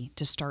body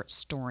to start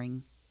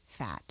storing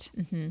fat.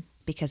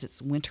 Because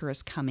it's winter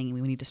is coming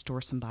and we need to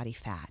store some body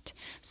fat.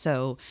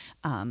 So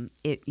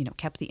it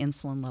kept the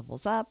insulin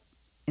levels up.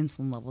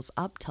 Insulin levels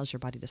up tells your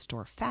body to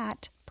store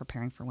fat,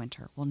 preparing for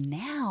winter. Well,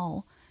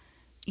 now,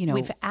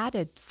 we've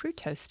added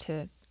fructose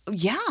to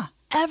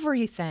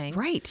everything.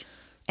 Right.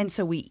 And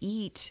so we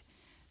eat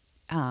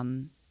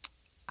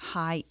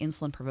high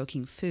insulin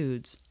provoking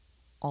foods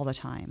all the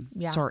time.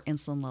 Yeah. So our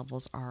insulin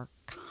levels are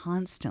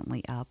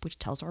constantly up, which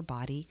tells our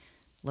body,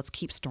 let's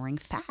keep storing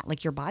fat.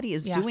 Like your body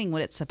is doing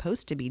what it's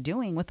supposed to be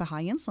doing with the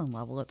high insulin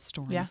level. It's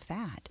storing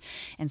fat.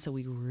 And so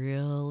we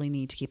really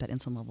need to keep that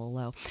insulin level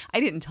low. I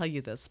didn't tell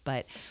you this,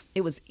 but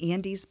it was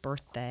Andy's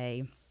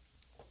birthday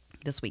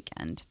this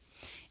weekend.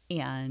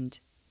 And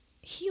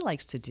he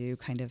likes to do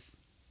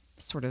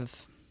sort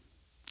of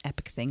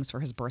epic things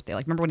for his birthday.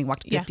 Like, remember when he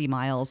walked 50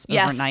 miles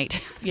overnight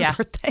his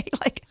birthday?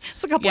 Like,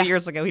 it's a couple of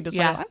years ago. He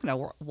decided, I'm going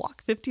to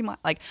walk 50 miles,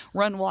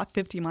 walk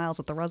 50 miles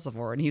at the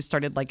reservoir. And he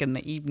started in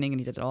the evening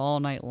and he did it all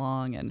night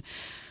long and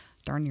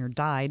darn near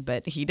died,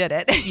 but he did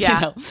it.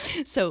 Yeah.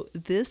 So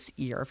this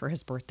year for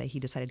his birthday, he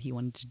decided he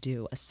wanted to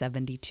do a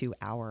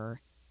 72-hour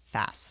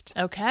fast.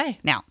 Okay.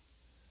 Now,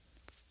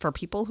 for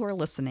people who are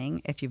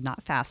listening, if you've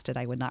not fasted,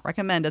 I would not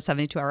recommend a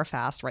 72-hour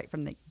fast right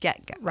from the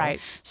get-go. Right.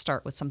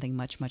 Start with something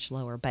much, much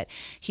lower. But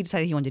he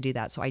decided he wanted to do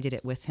that, so I did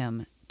it with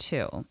him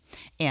too.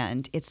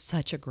 And it's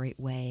such a great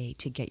way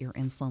to get your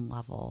insulin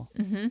level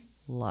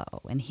low.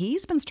 And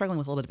he's been struggling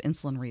with a little bit of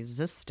insulin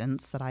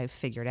resistance that I've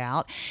figured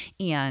out.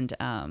 And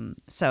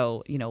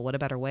so, what a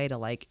better way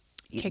to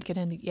kick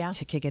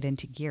it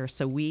into gear.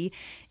 So we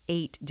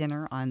ate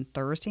dinner on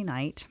Thursday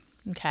night.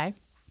 Okay.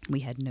 We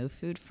had no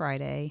food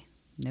Friday.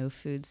 No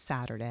food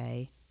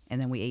Saturday, and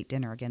then we ate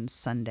dinner again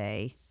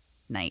Sunday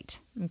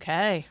night.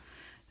 Okay.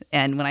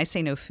 And when I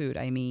say no food,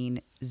 I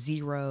mean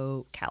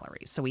 0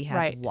 calories. So we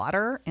had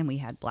water and we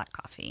had black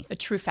coffee. A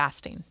true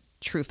fasting.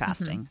 True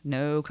fasting.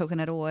 No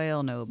coconut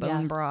oil, no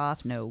bone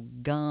broth, no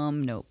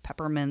gum, no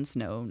peppermints,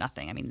 no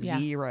nothing. I mean,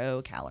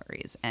 0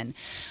 calories. And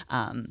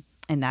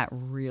that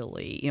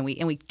really,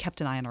 we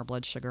kept an eye on our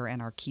blood sugar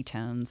and our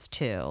ketones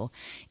too.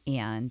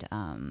 And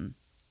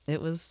it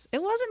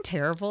wasn't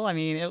terrible. I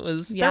mean,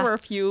 there were a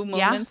few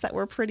moments that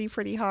were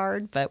pretty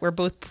hard, but we're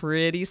both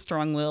pretty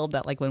strong-willed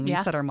that when we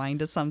set our mind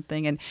to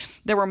something, and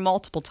there were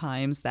multiple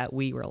times that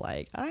we were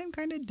like, I'm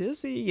kind of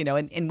dizzy,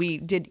 and we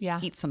did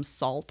eat some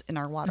salt in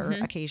our water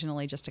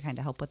occasionally just to kind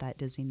of help with that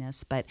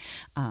dizziness. But,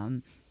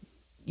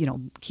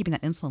 keeping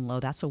that insulin low,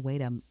 that's a way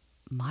to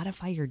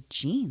modify your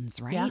genes,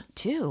 right? Yeah.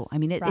 Too. I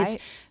mean, Right.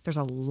 there's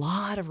a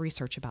lot of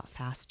research about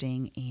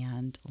fasting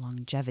and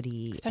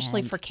longevity.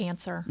 Especially for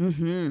cancer.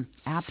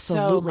 Absolutely.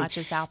 So much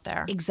is out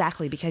there.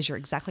 Exactly, because you're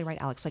exactly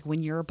right, Alex. Like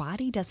when your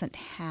body doesn't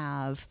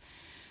have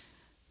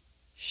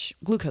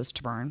glucose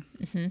to burn,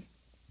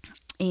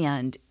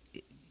 and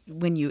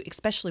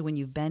especially when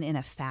you've been in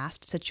a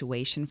fast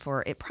situation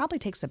it probably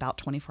takes about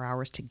 24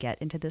 hours to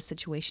get into this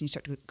situation, you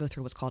start to go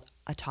through what's called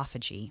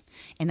autophagy.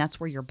 And that's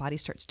where your body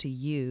starts to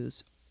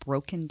use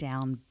broken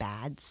down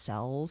bad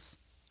cells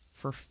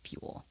for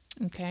fuel.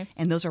 Okay.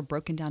 And those are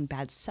broken down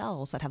bad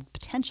cells that have the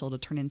potential to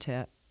turn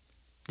into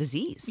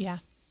disease. Yeah.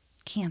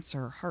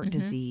 Cancer, heart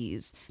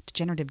disease,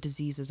 degenerative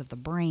diseases of the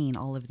brain,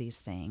 all of these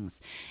things.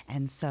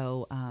 And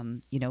so,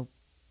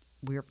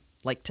 we're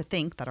like to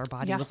think that our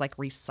body was like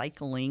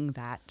recycling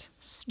that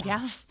stuff.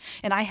 Yeah.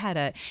 And I had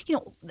I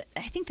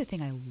think the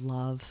thing I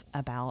love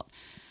about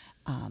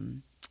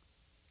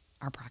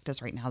our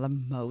practice right now the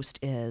most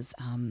is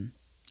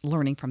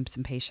learning from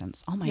some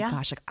patients. Oh my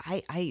gosh. Like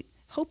I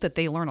hope that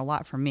they learn a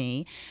lot from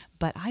me,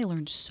 but I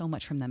learned so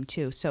much from them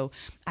too. So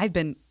I've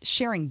been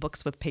sharing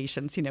books with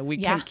patients, we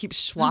kind of keep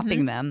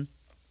swapping them.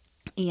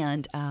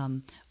 And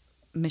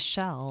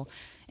Michelle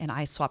and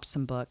I swapped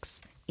some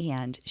books.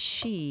 And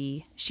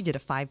she did a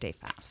 5-day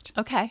fast.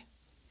 Okay.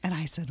 And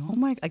I said, oh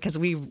my, because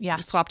we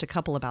swapped a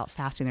couple about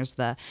fasting. There's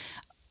the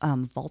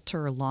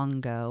Walter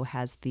Longo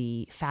has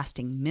the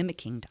fasting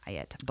mimicking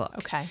diet book.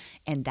 Okay.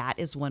 And that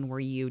is one where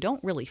you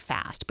don't really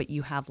fast, but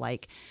you have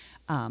like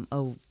a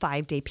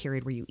 5-day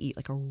period where you eat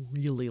like a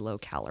really low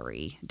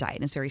calorie diet.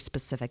 And it's very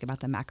specific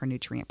about the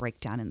macronutrient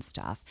breakdown and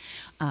stuff.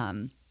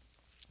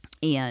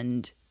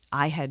 And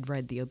I had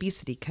read the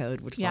Obesity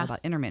Code, which is all about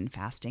intermittent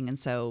fasting. And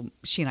so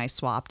she and I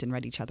swapped and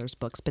read each other's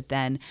books. But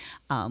then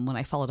when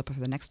I followed up with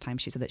her the next time,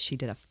 she said that she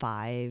did a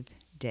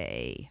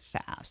 5-day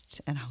fast.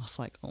 And I was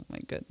like, oh my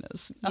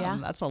goodness,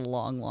 that's a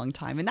long, long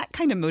time. And that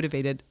kind of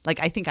motivated,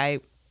 like I think I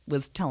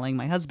was telling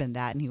my husband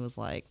that, and he was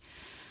like,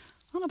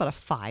 I don't know about a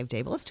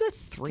 5-day, but let's do a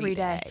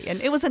 3-day.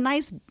 And it was a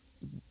nice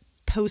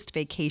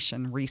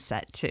post-vacation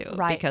reset too,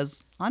 right?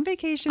 Because on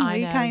vacation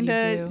we kind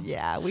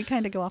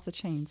of go off the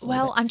chains.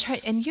 Well, I'm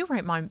trying, and you're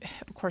right, Mom.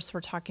 Of course,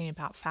 we're talking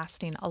about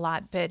fasting a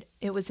lot, but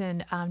it was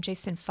in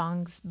Jason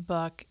Fung's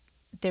book.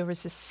 There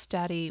was a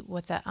study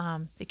with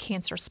the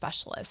cancer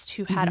specialist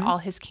who had all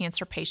his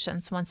cancer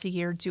patients once a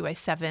year do a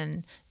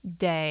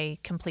 7-day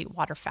complete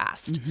water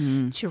fast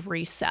to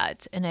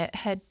reset, and it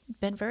had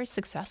been very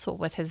successful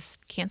with his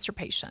cancer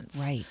patients.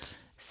 Right.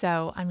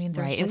 So, I mean,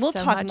 there's just and we'll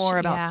so talk much, more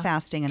about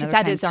fasting another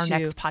time. That is our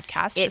next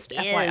podcast, it just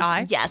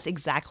FYI. Yes,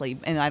 exactly.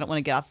 And I don't want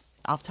to get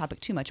off topic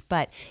too much,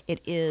 but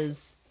it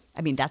is,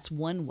 I mean, that's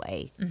one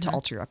way to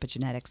alter your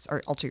epigenetics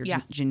or alter your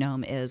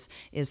genome is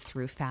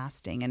through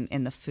fasting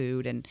and the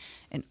food and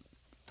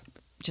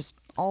just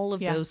all of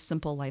those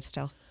simple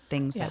lifestyle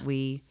things that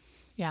we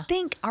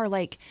think are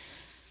like,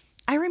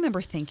 I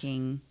remember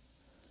thinking,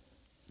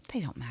 they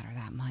don't matter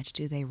that much,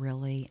 do they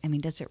really? I mean,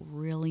 does it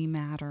really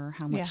matter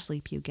how much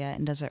sleep you get?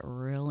 And does it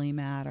really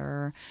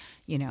matter,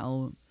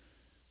 your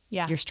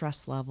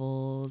stress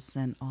levels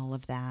and all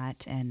of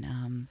that?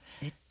 And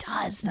it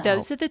does, though.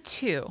 Those are the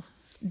two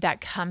that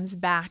comes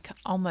back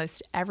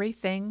almost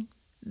everything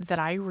that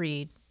I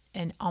read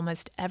in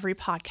almost every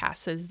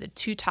podcast. Is the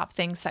two top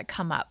things that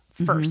come up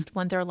first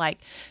when they're like,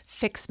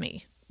 fix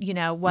me.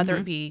 Whether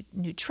it be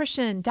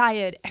nutrition,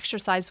 diet,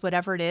 exercise,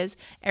 whatever it is,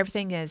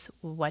 everything is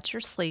what's your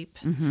sleep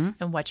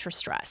and what's your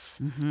stress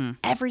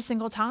every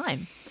single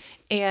time.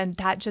 And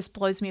that just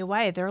blows me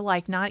away. They're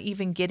like not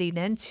even getting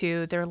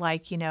into, they're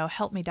like,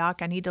 help me,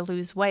 doc, I need to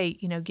lose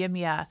weight, give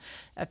me a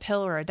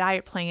pill or a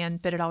diet plan.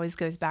 But it always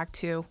goes back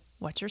to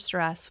what's your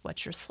stress,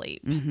 what's your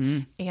sleep.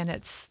 And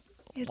it's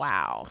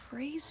wow,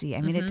 crazy.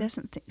 I mean, it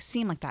doesn't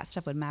seem like that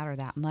stuff would matter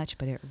that much,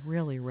 but it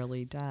really,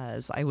 really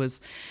does. I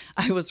was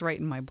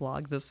writing my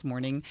blog this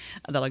morning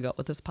that I'll go up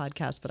with this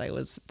podcast, but I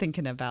was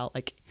thinking about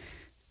like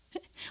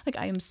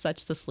I am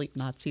such the sleep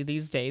Nazi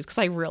these days because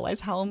I realize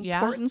how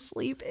important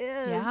sleep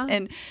is. Yeah.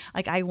 And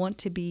like I want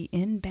to be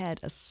in bed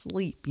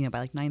asleep, by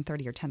like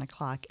 9:30 or 10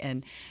 o'clock.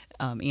 And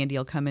Andy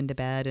will come into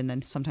bed, and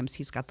then sometimes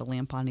he's got the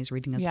lamp on, he's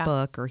reading his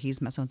book, or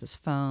he's messing with his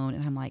phone,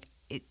 and I'm like,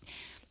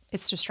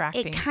 it's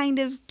distracting. It kind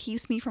of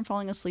keeps me from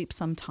falling asleep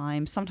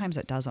sometimes. Sometimes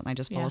it doesn't. I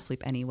just fall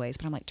asleep anyways.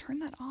 But I'm like, turn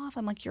that off.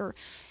 I'm like, you're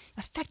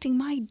affecting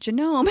my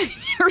genome and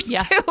yours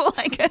too.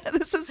 Like,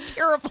 this is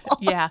terrible.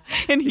 Yeah.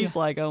 And he's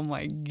like, oh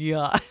my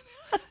God.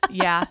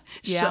 Yeah.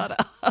 Shut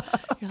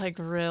up. You're like,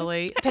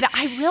 really? But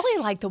I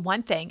really like the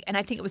one thing, and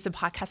I think it was the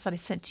podcast that I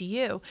sent to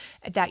you,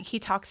 that he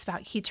talks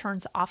about he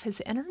turns off his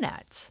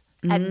internet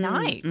at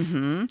night.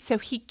 So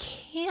he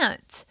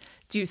can't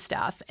do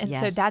stuff. And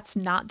so that's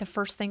not the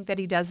first thing that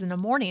he does in the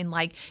morning.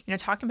 Like,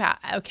 talking about,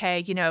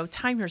 okay,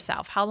 time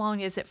yourself. How long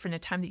is it from the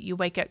time that you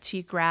wake up to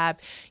you grab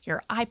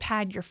your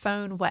iPad, your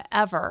phone,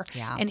 whatever?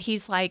 Yeah. And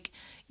he's like,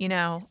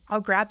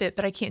 I'll grab it,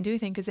 but I can't do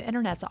anything because the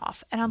internet's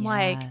off. And I'm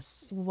like,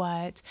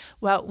 what?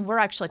 Well, we're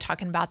actually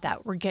talking about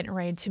that. We're getting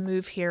ready to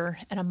move here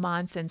in a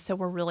month. And so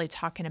we're really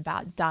talking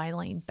about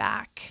dialing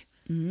back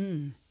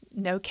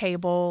no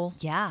cable,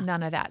 Yeah.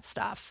 none of that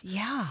stuff.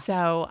 Yeah.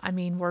 So, I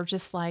mean, we're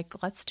just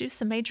like, let's do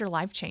some major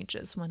life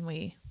changes when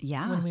we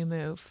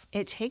move.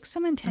 It takes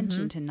some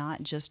intention to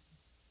not just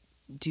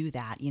do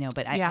that,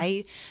 but Yeah.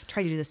 I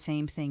try to do the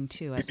same thing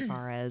too, as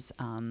far as,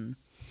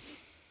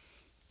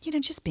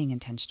 just being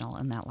intentional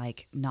and that,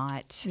 like,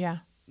 not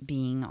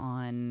being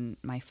on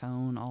my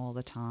phone all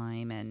the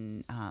time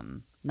and,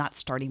 not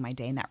starting my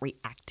day in that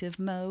reactive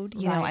mode.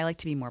 You know, I like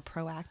to be more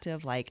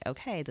proactive, like,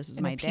 okay, this is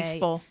in my a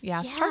peaceful, day.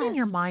 Yes. Starting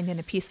your mind in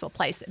a peaceful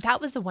place. That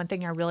was the one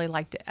thing I really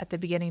liked at the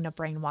beginning of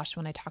Brainwashed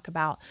when I talk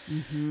about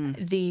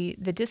the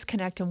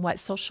disconnect and what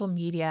social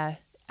media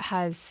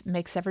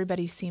makes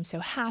everybody seem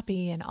so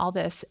happy and all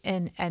this.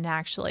 And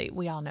actually,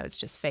 we all know it's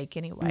just fake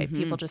anyway.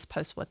 People just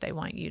post what they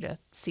want you to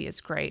see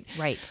as great.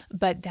 Right.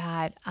 But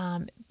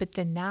but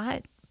then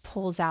that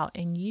pulls out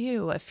in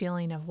you a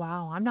feeling of,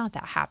 wow, I'm not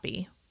that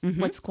happy.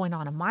 What's going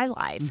on in my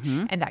life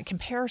and that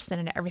comparison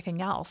and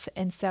everything else.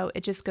 And so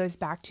it just goes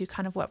back to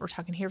kind of what we're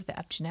talking here with the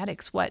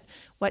epigenetics.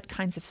 What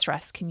kinds of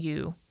stress can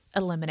you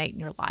eliminate in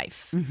your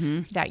life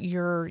that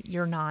you're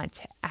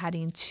not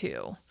adding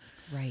to?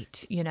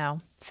 Right.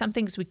 Some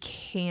things we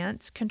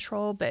can't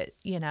control, but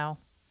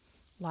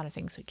a lot of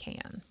things we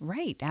can.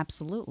 Right,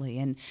 absolutely.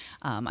 And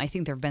I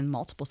think there have been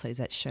multiple studies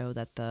that show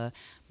that the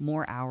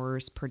more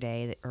hours per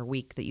day or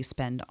week that you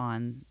spend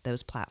on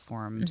those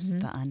platforms,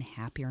 the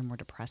unhappier and more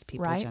depressed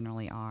people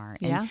generally are.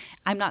 And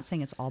I'm not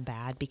saying it's all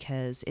bad,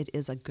 because it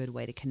is a good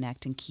way to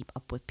connect and keep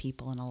up with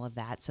people and all of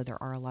that. So there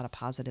are a lot of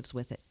positives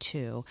with it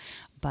too.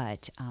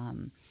 But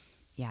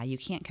you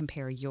can't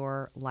compare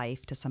your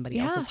life to somebody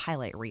else's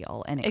highlight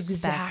reel and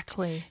expect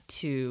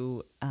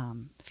to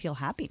feel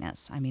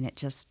happiness. I mean, it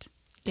just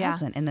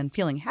doesn't. And then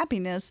feeling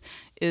happiness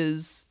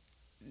is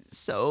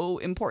so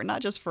important,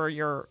 not just for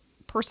your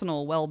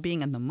personal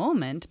well-being in the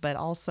moment, but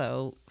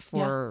also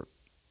for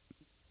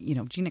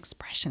gene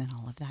expression and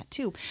all of that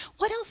too.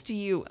 What else do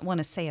you want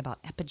to say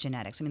about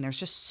epigenetics? I mean, there's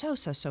just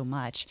so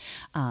much.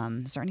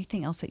 Is there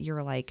anything else that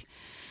you're like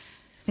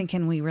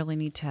thinking we really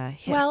need to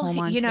hit home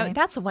on today?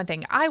 That's the one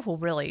thing I will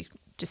really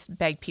just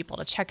beg people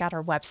to check out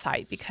our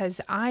website,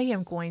 because I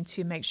am going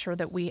to make sure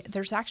that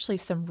there's actually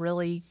some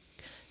really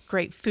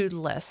great food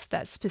lists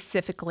that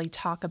specifically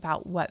talk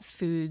about what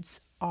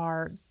foods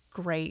are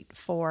great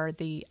for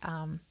the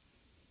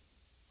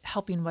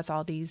helping with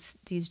all these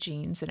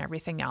genes and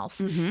everything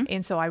else.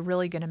 And so I'm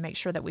really going to make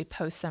sure that we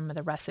post some of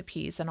the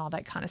recipes and all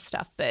that kind of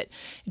stuff. But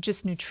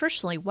just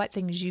nutritionally, what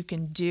things you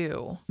can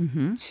do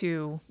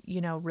to,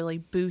 really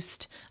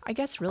boost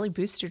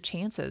your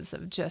chances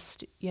of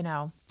just,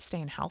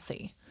 staying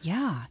healthy.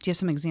 Yeah. Do you have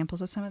some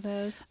examples of some of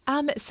those?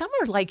 Some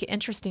are like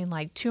interesting,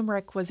 like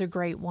turmeric was a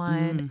great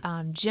one,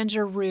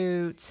 ginger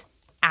root,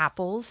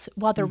 apples.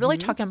 Well, they're really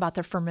talking about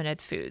the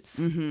fermented foods.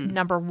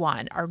 Number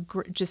one, are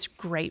just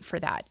great for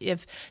that.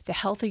 If the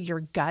healthy your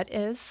gut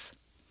is,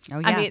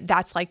 I mean,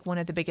 that's like one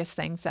of the biggest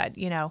things that,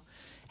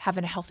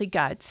 having a healthy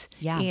gut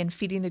and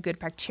feeding the good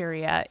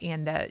bacteria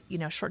and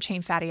the, short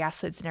chain fatty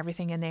acids and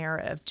everything in there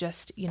of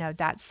just,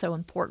 that's so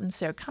important.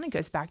 So it kind of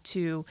goes back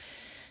to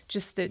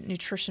just the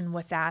nutrition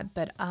with that.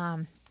 But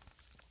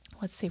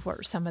let's see, what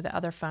are some of the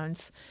other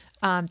phones?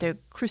 The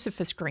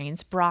crucifix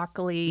greens,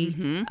 broccoli,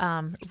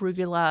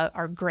 arugula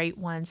are great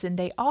ones. And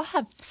they all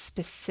have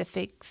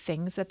specific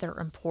things that they're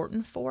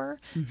important for.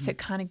 So it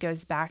kind of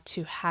goes back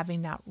to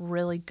having that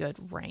really good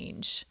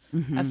range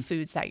of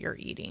foods that you're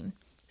eating.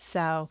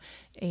 So,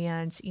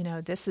 and,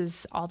 this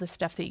is all the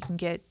stuff that you can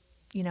get,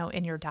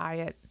 in your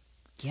diet.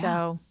 Yeah.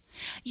 So,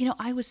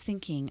 I was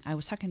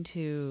talking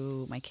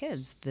to my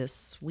kids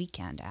this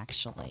weekend,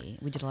 actually.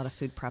 We did a lot of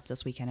food prep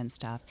this weekend and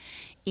stuff.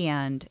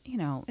 And,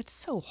 it's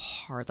so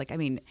hard. Like, I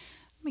mean,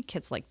 my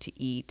kids like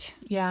to eat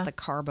the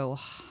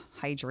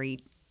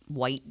carbohydrate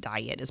white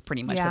diet is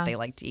pretty much what they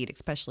like to eat,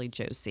 especially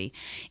Josie.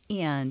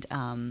 And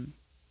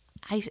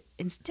I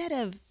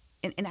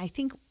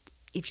think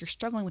if you're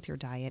struggling with your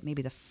diet,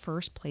 maybe the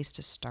first place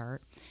to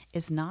start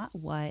is not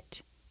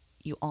what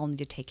you all need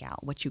to take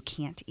out, what you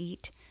can't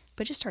eat,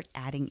 but just start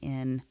adding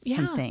in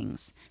some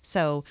things.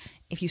 So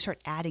if you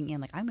start adding in,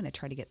 like, I'm going to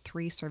try to get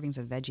 3 servings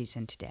of veggies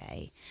in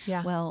today.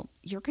 Yeah. Well,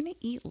 you're going to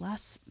eat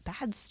less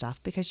bad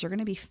stuff because you're going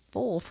to be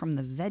full from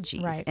the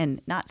veggies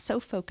and not so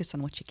focused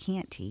on what you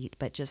can't eat,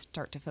 but just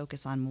start to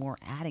focus on more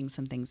adding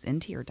some things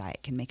into your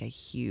diet can make a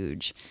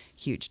huge,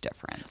 huge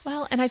difference.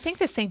 Well, and I think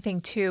the same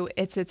thing too,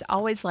 it's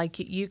always like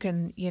you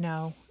can,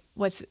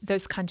 with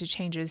those kinds of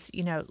changes,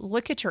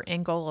 look at your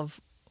end goal of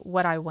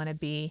what I want to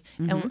be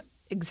and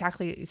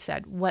exactly what you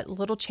said. What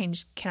little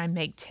change can I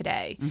make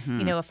today?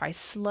 If I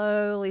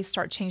slowly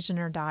start changing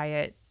our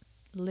diet,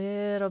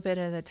 little bit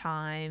at a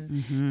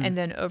time, and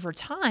then over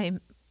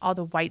time, all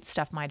the white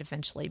stuff might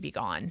eventually be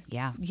gone.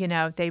 Yeah.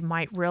 They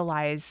might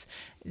realize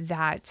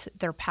that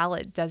their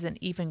palate doesn't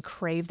even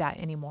crave that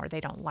anymore. They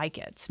don't like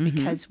it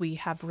because we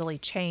have really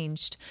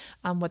changed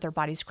what their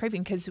body's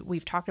craving, because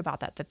we've talked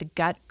about that the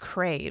gut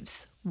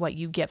craves what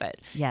you give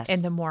it. Yes.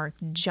 And the more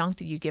junk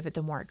that you give it,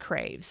 the more it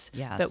craves.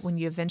 Yes. But when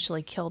you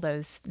eventually kill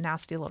those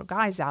nasty little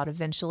guys out,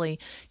 eventually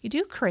you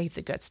do crave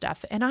the good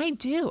stuff. And I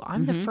do.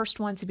 I'm the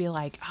first one to be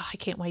like, oh, I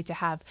can't wait to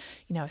have,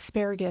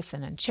 asparagus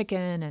and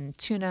chicken and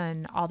tuna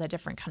and all that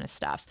different kind of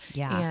stuff.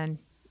 Yeah. And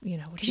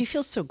because you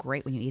feel so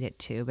great when you eat it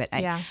too. But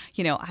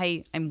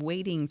I'm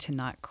waiting to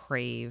not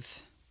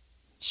crave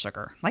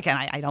sugar. Like, and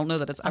I don't know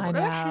that it's ever going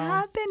to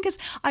happen, because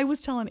I was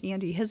telling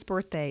Andy his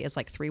birthday is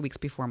like 3 weeks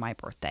before my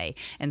birthday.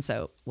 And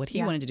so what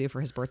he wanted to do for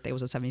his birthday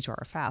was a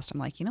 72-hour fast. I'm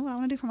like, you know what I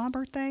want to do for my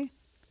birthday?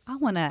 I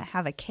want to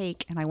have a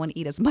cake and I want to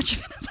eat as much of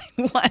it as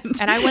I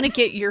want. And I want to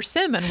get your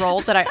cinnamon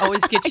roll that I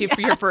always get you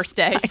for your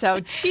birthday.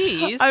 So,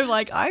 geez. I'm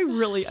like,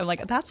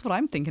 that's what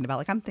I'm thinking about.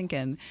 Like, I'm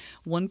thinking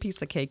one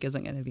piece of cake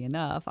isn't going to be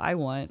enough. I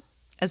want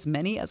as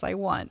many as I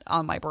want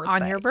on my birthday.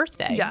 On your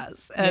birthday.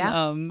 Yes. And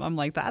I'm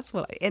like, that's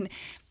what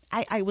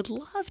I would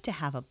love to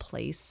have a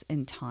place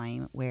in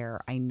time where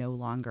I no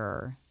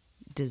longer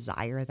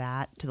desire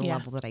that to the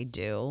level that I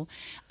do.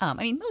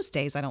 Most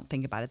days I don't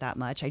think about it that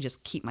much. I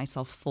just keep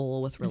myself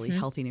full with really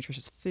healthy,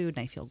 nutritious food,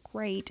 and I feel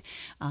great.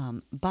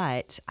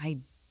 But I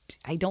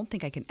don't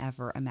think I can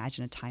ever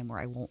imagine a time where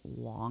I won't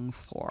long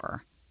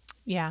for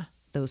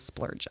those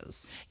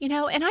splurges. And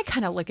I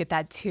kind of look at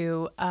that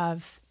too,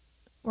 of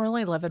we're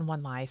only living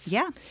one life.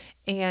 Yeah.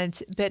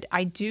 But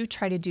I do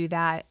try to do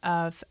that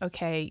of,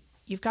 okay,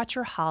 you've got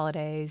your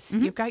holidays,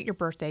 you've got your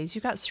birthdays,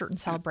 you've got certain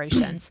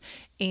celebrations,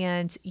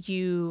 and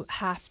you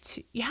have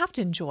to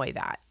enjoy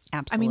that.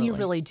 Absolutely. You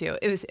really do.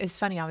 It's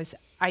funny.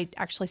 I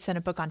actually sent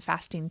a book on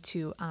fasting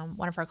to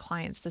one of our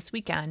clients this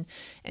weekend,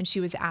 and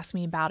she was asking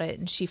me about it,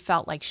 and she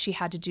felt like she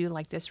had to do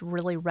like this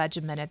really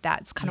regimented.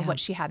 That's kind of what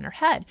she had in her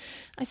head.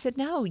 I said,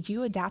 no,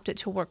 you adapt it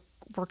to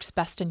works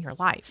best in your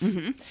life.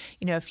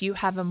 If you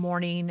have a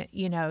morning,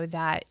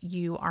 that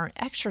you aren't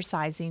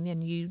exercising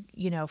and you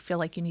feel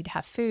like you need to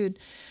have food,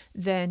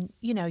 then,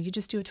 you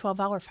just do a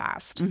 12-hour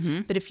fast.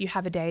 But if you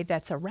have a day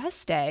that's a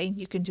rest day,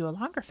 you can do a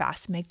longer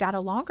fast, make that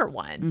a longer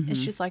one. And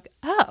she's like,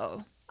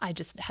 oh, I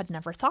just had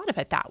never thought of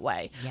it that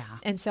way. Yeah.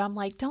 And so I'm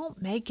like,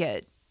 don't make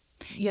it,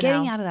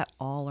 getting out of that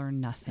all or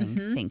nothing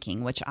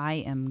thinking, which I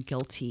am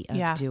guilty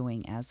of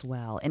doing as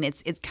well. And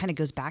it kind of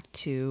goes back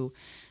to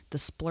the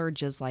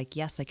splurges. Like,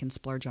 yes, I can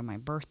splurge on my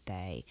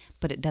birthday,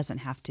 but it doesn't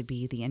have to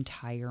be the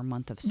entire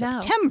month of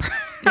September.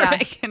 Yeah.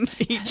 It can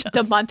be just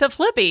the month of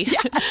Flippy.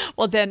 Yes.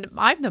 Well, then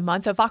I'm the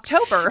month of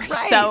October.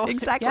 Right. So,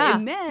 exactly. Yeah.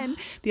 And then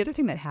the other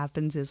thing that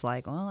happens is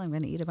like, well, I'm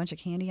going to eat a bunch of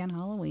candy on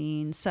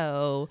Halloween.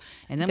 So,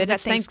 and then we've got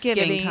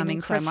Thanksgiving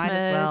coming. So I might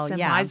as well.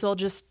 Might as well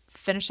just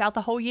finish out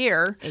the whole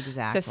year.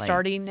 Exactly. So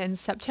starting in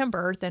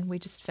September, then we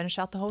just finish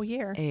out the whole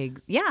year.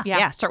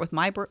 Yeah. Start with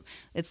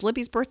it's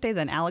Libby's birthday,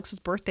 then Alex's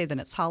birthday, then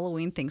it's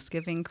Halloween,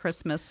 Thanksgiving,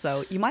 Christmas.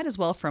 So you might as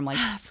well from like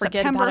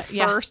September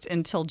 1st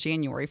until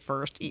January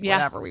 1st eat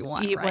whatever we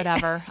want. Eat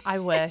whatever. I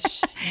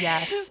wish.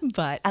 Yes.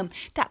 But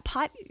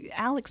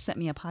Alex sent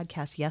me a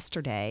podcast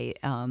yesterday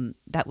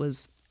that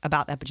was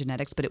about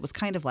epigenetics, but it was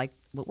kind of like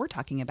what we're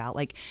talking about.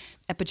 Like,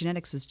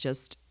 epigenetics is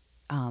just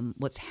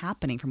what's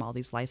happening from all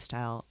these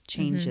lifestyle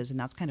changes. And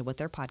that's kind of what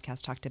their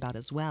podcast talked about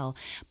as well.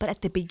 But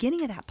at the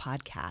beginning of that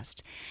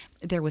podcast,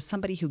 there was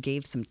somebody who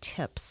gave some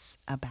tips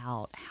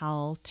about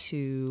how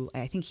to,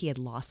 I think he had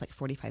lost like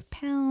 45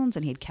 pounds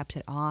and he had kept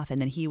it off.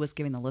 And then he was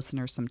giving the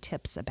listeners some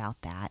tips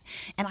about that.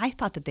 And I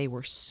thought that they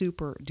were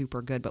super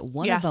duper good. But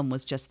one of them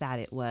was just that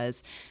it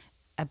was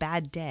a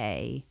bad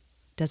day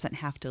doesn't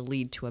have to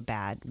lead to a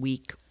bad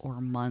week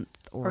or month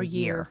or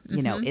year.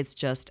 It's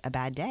just a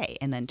bad day.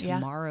 And then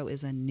tomorrow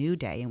is a new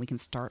day and we can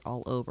start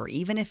all over.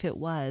 Even if it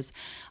was,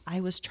 I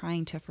was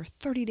trying to for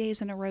 30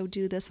 days in a row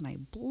do this and I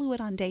blew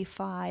it on day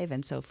 5.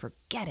 And so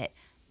forget it.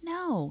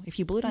 No, if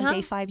you blew it on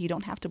day 5, you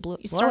don't have to blow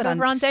it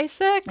on day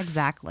 6.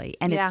 Exactly.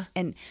 And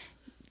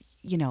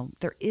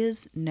there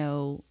is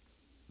no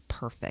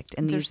perfect.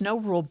 And there's no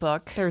rule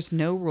book. There's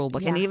no rule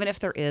book. And even if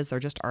there is, they're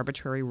just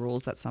arbitrary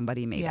rules that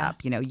somebody made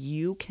up.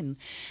 You can,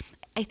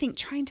 I think,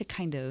 trying to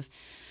kind of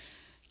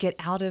get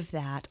out of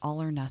that all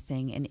or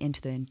nothing and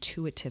into the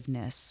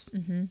intuitiveness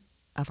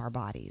of our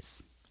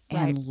bodies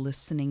and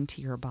listening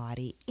to your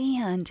body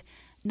and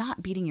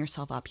not beating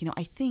yourself up.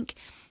 I think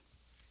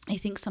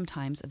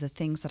sometimes of the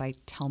things that I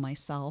tell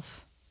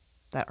myself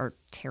that are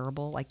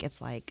terrible, like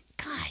it's like,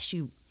 gosh,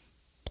 you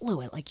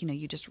blew it. Like,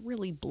 you just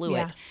really blew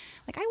it.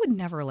 Like, I would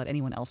never let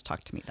anyone else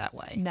talk to me that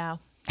way. No.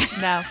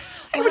 I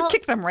would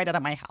kick them right out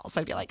of my house.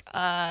 I'd be like,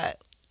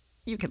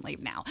 you can leave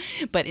now.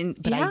 But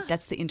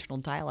that's the internal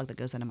dialogue that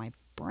goes into my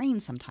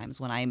brain sometimes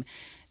when I'm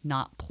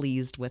not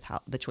pleased with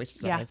the choices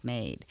that I've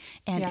made.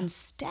 And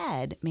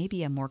instead,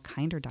 maybe a more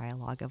kinder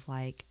dialogue of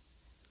like,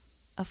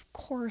 of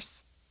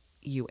course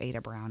you ate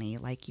a brownie.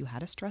 Like, you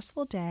had a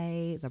stressful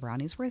day. The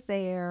brownies were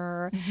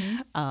there.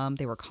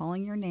 They were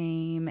calling your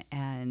name,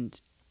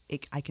 and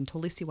I can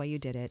totally see why you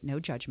did it. No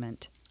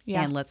judgment.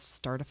 Yeah. And let's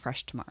start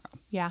afresh tomorrow.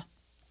 Yeah.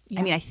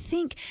 I mean, I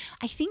think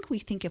we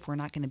think if we're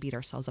not going to beat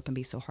ourselves up and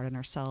be so hard on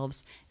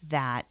ourselves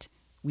that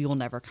we will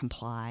never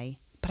comply.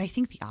 But I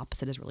think the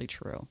opposite is really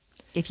true.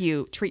 If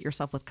you treat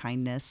yourself with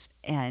kindness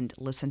and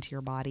listen to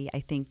your body, I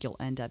think you'll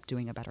end up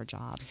doing a better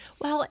job.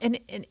 Well, and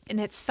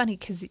it's funny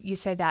because you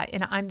say that,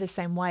 and I'm the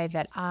same way,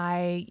 that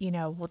I,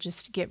 will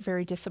just get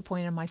very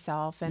disappointed in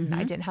myself, and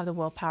I didn't have the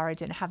willpower, I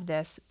didn't have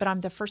this, but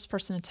I'm the first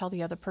person to tell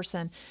the other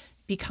person,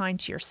 be kind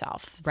to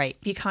yourself. Right.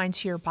 Be kind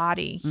to your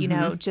body.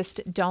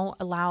 Just don't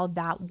allow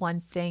that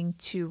one thing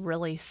to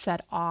really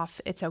set off.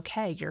 It's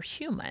okay. You're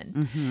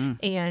human.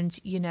 And,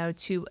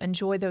 to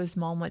enjoy those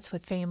moments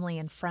with family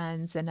and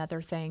friends and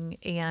other thing.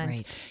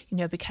 And,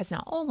 because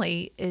not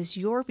only is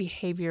your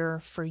behavior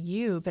for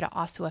you, but it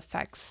also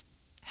affects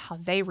how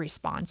they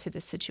respond to the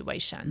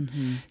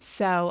situation.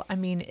 So, I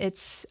mean,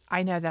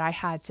 I know that I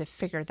had to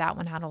figure that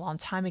one out a long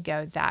time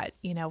ago, that,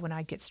 when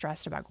I get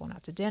stressed about going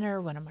out to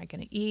dinner, when am I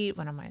going to eat,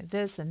 when am I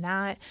this and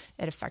that,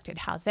 it affected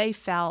how they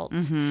felt.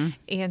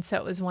 And so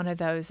it was one of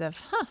those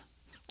of,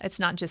 it's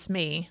not just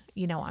me,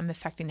 I'm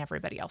affecting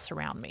everybody else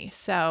around me.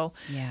 So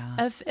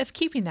of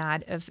keeping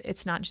that,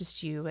 it's not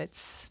just you,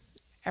 it's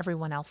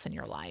everyone else in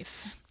your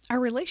life. Our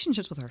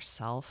relationships with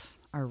ourselves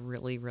are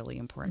really, really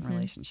important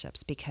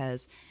relationships,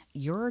 because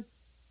your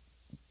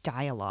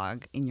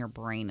dialogue in your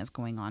brain is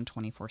going on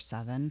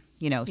 24/7,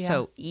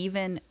 so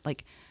even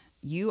like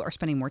you are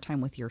spending more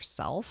time with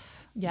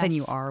yourself than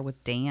you are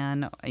with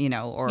Dan,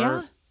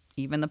 or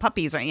even the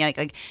puppies, or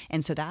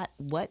and so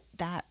what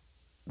that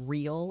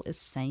reel is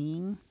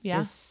saying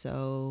is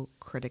so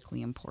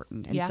critically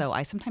important. And so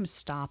I sometimes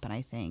stop and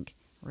I think,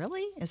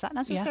 really? Is that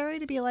necessary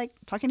to be like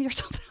talking to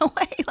yourself that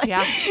way?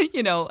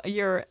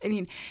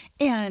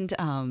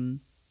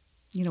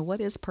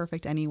 What is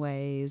perfect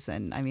anyways?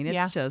 And I mean,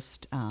 it's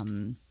just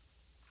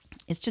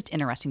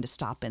interesting to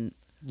stop and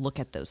look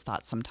at those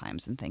thoughts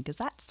sometimes and think, is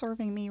that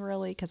serving me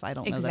really? Because I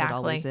don't know that it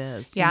always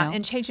is.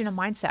 And changing a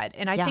mindset.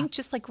 And I think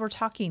just like we're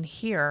talking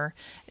here,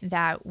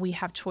 that we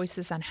have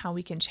choices on how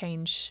we can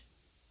change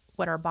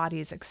what our body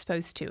is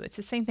exposed to. It's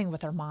the same thing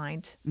with our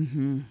mind.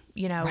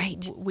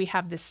 We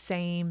have the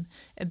same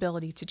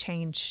ability to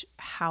change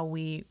how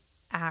we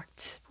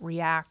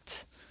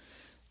react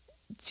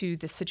to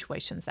the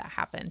situations that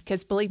happen.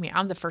 Because believe me,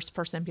 I'm the first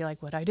person to be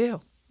like, what'd I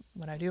do?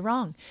 What'd I do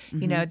wrong?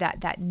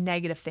 That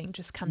negative thing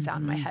just comes out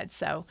in my head.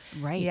 So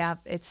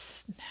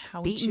it's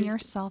how we beating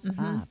yourself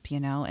up,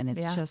 and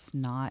it's just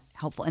not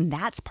helpful. And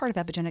that's part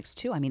of epigenetics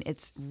too. I mean,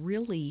 it's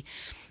really,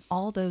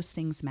 all those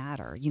things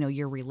matter.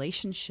 Your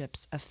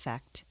relationships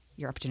affect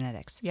your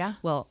epigenetics. Yeah.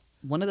 Well,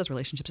 one of those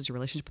relationships is your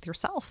relationship with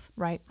yourself.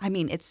 Right. I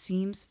mean, it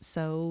seems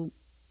so...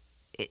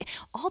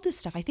 all this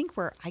stuff, I think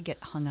where I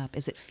get hung up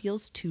is it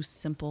feels too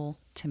simple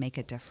to make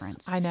a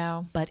difference. I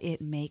know. But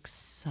it makes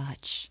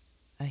such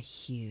a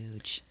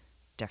huge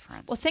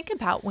difference. Well, think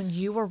about when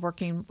you were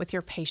working with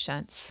your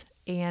patients,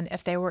 and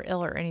if they were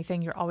ill or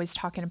anything, you're always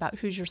talking about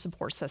who's your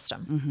support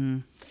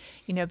system.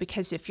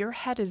 Because if your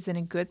head is in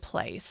a good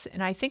place,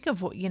 and I think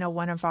of,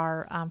 one of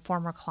our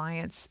former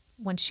clients,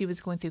 when she was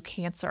going through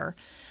cancer,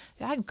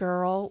 that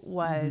girl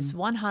was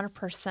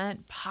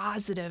 100%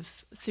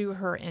 positive through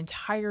her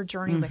entire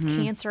journey with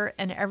cancer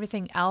and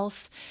everything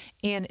else,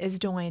 and is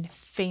doing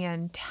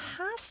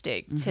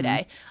fantastic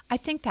today. I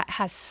think that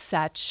has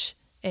such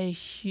a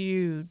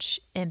huge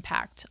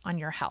impact on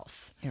your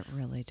health. It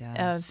really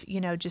does.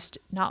 Of, just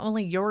not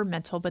only your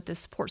mental, but the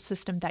support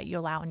system that you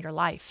allow in your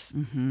life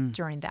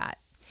during that.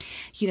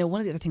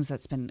 One of the other things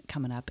that's been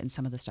coming up in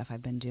some of the stuff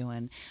I've been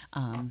doing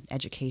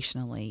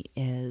educationally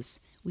is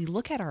we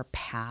look at our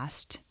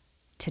past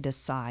to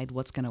decide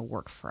what's going to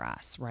work for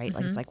us, right?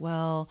 Like, it's like,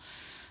 well,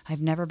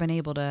 I've never been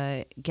able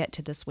to get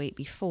to this weight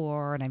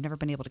before, and I've never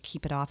been able to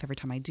keep it off. Every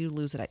time I do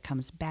lose it, it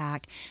comes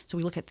back. So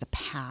we look at the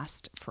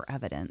past for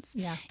evidence.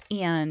 Yeah.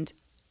 And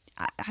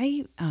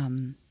I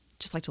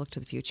just like to look to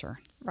the future.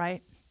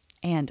 Right.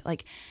 And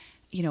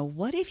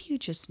what if you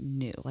just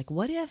knew? Like,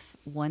 what if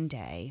one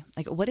day,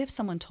 what if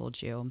someone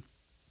told you,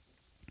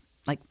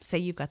 say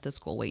you've got this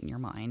goal weight in your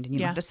mind, and you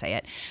don't have to say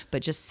it,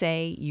 but just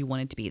say you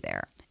wanted to be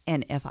there.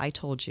 And if I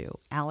told you,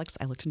 Alex,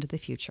 I looked into the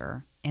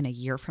future, and a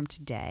year from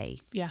today,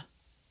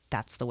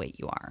 that's the weight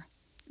you are.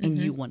 And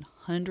you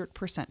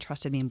 100%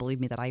 trusted me and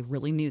believed me that I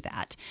really knew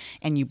that,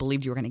 and you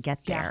believed you were going to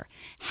get there.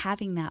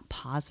 Having that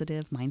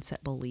positive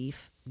mindset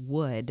belief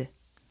would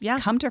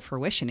come to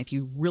fruition if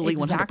you really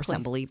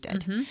 100% believed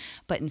it.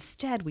 But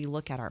instead, we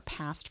look at our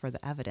past for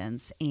the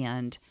evidence,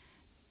 and,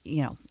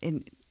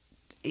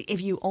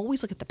 if you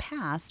always look at the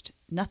past,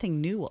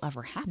 nothing new will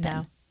ever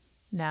happen.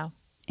 No.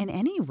 In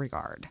any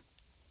regard.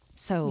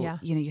 So,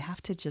 you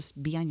have to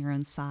just be on your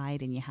own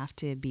side, and you have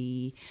to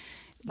be...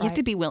 You have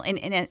to be willing.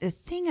 And the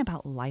thing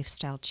about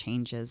lifestyle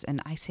changes, and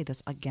I say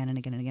this again and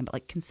again and again,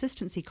 but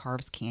consistency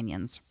carves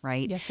canyons,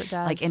 right? Yes, it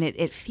does. And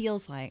it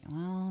feels like,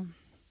 well,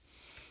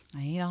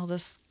 I ate all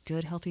this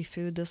good healthy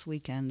food this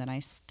weekend and I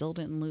still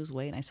didn't lose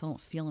weight and I still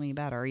don't feel any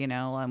better,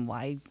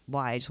 why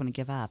I just want to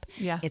give up.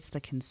 Yeah. It's the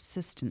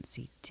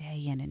consistency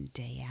day in and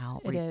day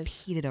out, It is.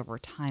 repeated over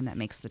time that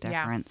makes the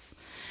difference.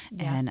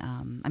 Yeah.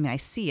 And I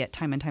see it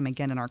time and time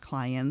again in our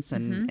clients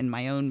and in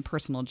my own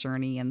personal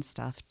journey and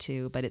stuff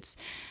too, but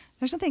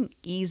there's nothing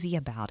easy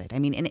about it.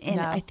 And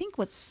No. I think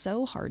what's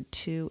so hard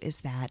too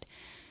is that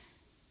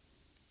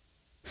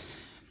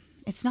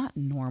it's not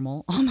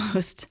normal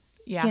almost.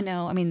 Yeah.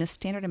 The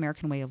standard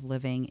American way of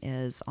living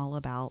is all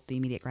about the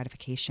immediate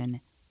gratification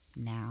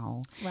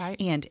now. Right.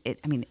 And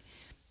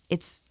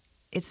it's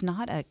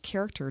not a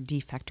character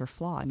defect or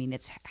flaw.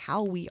 It's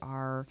how we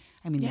are.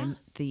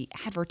 The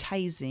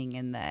advertising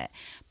and the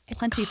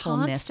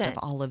plentifulness of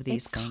all of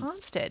these things. It's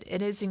constant.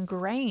 It is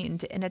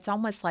ingrained, and it's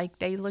almost like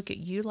they look at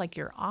you like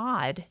you're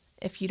odd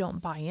if you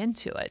don't buy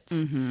into it.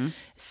 Mm-hmm.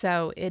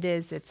 So it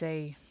is.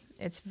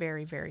 It's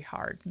very, very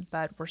hard.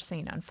 But we're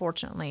seeing,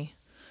 unfortunately,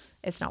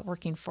 it's not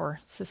working for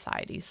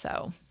society.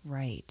 So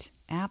right.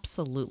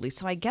 Absolutely.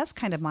 So I guess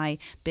kind of my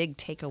big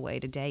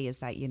takeaway today is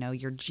that,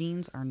 your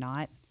genes are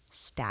not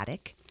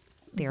static.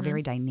 They are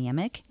very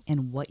dynamic,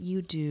 and what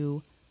you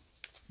do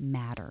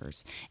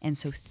matters. And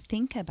so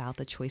think about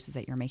the choices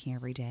that you're making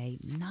every day,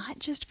 not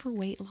just for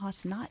weight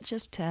loss, not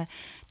just to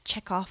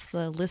check off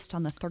the list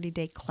on the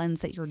 30-day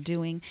cleanse that you're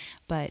doing,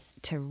 but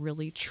to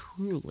really,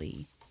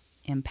 truly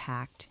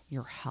impact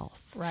your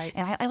health. Right.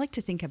 And I like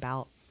to think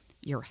about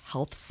your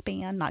health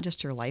span, not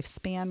just your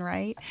lifespan,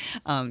 right?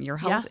 Your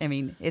health.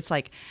 Yeah. It's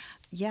like,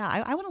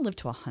 I want to live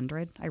to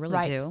 100. I really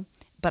Right. do.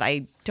 But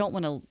I don't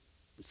want to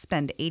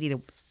spend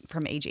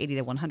from age 80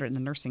 to 100 in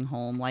the nursing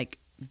home, like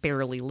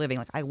barely living.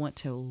 Like I want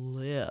to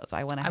live.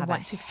 I want to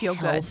have feel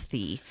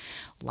healthy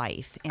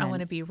life. And I want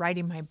to be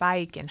riding my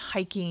bike and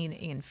hiking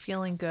and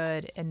feeling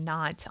good and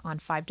not on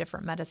 5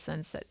 different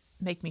medicines that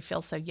make me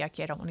feel so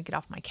yucky. I don't want to get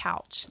off my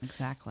couch.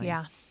 Exactly.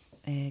 Yeah.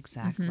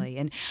 Exactly.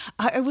 And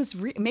I was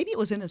maybe it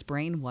was in this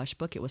Brainwash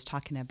book. It was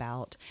talking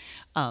about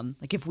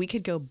like if we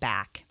could go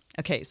back.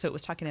 Okay, so it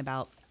was talking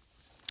about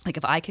like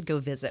if I could go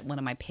visit one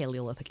of my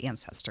Paleolithic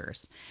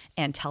ancestors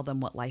and tell them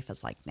what life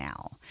is like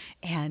now.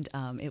 And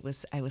it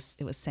was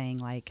saying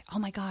like, oh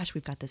my gosh,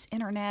 we've got this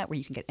internet where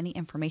you can get any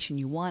information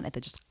you want at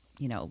the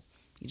you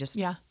just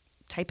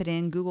type it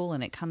in Google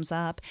and it comes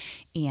up.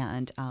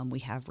 And we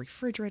have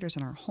refrigerators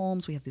in our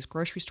homes. We have these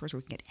grocery stores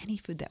where we can get any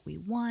food that we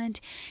want,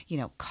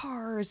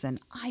 cars and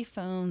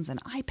iPhones and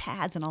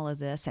iPads and all of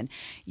this. And,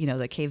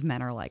 the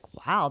cavemen are like,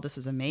 wow, this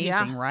is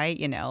amazing, right?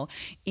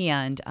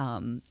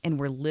 And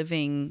we're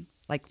living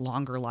like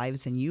longer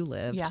lives than you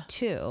lived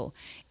too.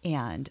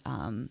 And,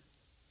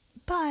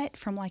 but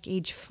from like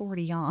age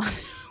 40 on,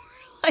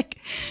 like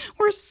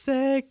we're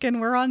sick and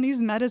we're on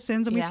these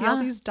medicines and we see all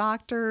these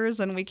doctors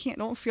and we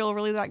don't feel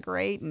really that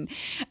great. And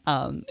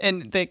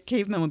the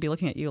caveman would be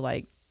looking at you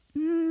like, I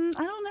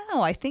don't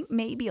know. I think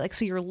maybe like,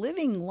 so you're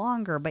living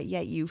longer, but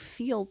yet you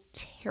feel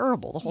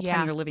terrible the whole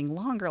time you're living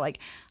longer. Like,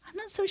 I'm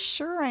not so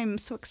sure I'm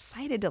so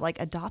excited to like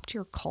adopt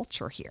your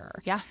culture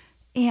here. Yeah.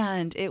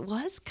 And it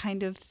was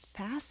kind of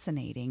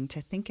fascinating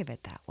to think of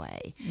it that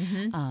way.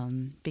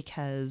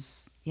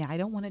 Because I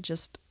don't want to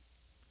just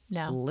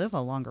live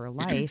a longer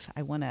life.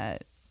 I want to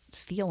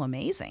feel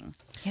amazing,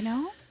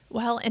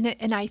 Well,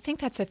 and I think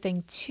that's a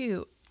thing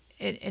too.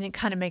 And it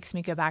kind of makes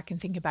me go back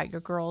and think about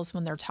your girls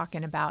when they're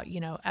talking about,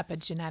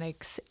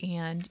 epigenetics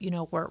and,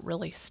 where it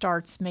really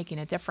starts making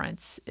a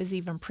difference is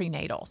even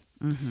prenatal,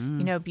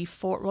 even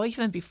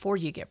before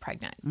you get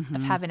pregnant,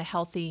 of having a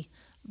healthy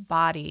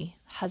body,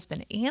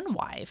 husband and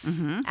wife,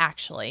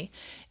 actually,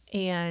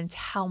 and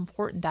how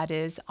important that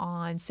is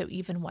so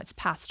even what's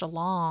passed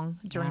along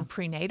during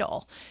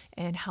prenatal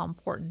and how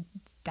important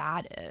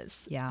that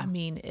is. Yeah.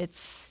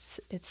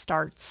 It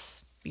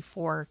starts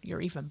before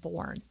you're even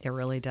born. It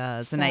really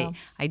does. So, and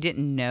I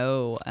didn't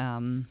know,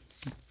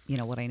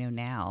 what I know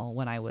now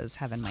when I was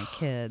having my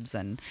kids.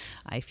 And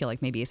I feel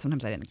like maybe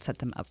sometimes I didn't set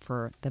them up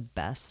for the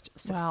best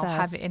success. Well,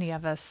 have any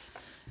of us.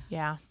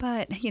 Yeah.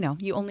 But,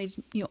 you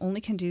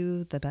only can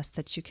do the best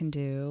that you can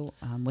do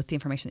with the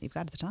information that you've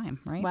got at the time,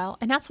 right? Well,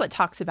 and that's what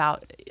talks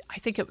about, I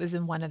think it was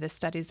in one of the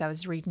studies I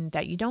was reading,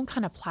 that you don't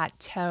kind of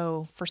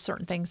plateau for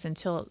certain things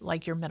until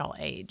like your middle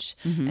age.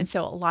 And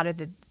so a lot of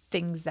the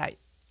things that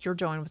you're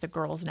doing with the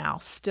girls now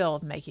still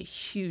make a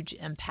huge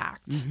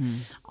impact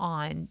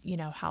on,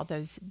 how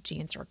those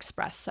genes are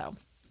expressed. So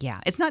yeah,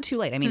 it's not too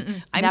late.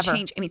 I'm never.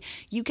 changed.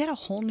 You get a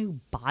whole new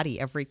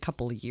body every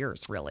couple of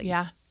years, really.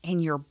 Yeah.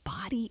 And your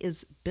body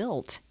is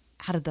built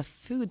out of the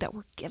food that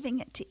we're giving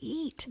it to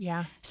eat.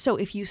 Yeah. So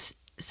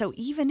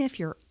even if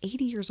you're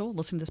 80 years old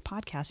listening to this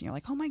podcast and you're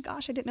like, oh my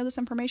gosh, I didn't know this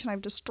information.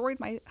 I've destroyed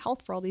my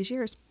health for all these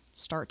years.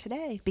 Start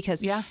today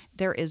because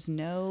there is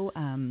no,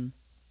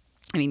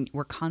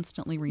 we're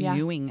constantly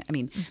renewing.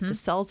 The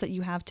cells that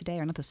you have today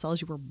are not the cells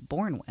you were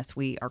born with.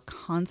 We are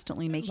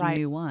constantly making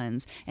new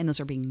ones, and those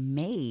are being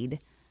made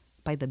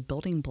by the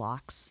building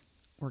blocks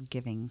we're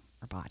giving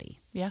our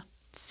body. Yeah.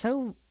 It's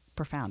so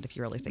profound if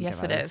you really think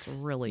about it. It's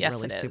really,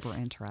 really super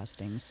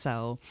interesting.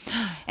 So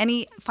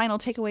any final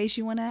takeaways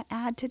you want to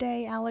add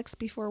today, Alex,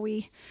 before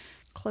we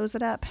close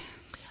it up?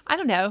 I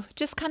don't know.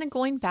 Just kind of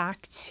going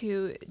back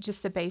to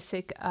just the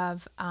basic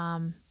of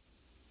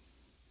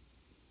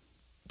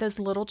those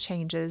little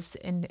changes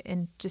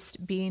and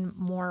just being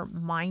more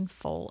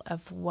mindful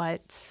of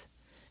what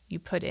you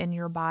put in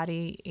your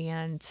body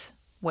and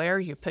where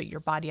you put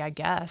your body, I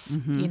guess,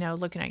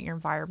 looking at your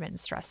environment and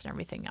stress and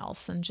everything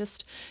else. And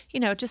just,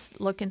 just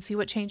look and see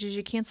what changes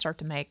you can start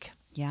to make.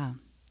 Yeah.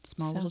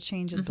 Small little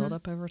changes build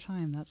up over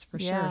time. That's for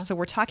sure. So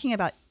we're talking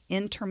about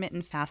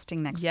intermittent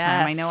fasting next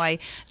time. I know I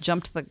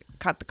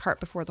caught the cart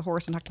before the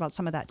horse and talked about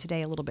some of that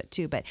today a little bit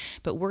too, but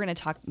we're going to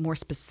talk more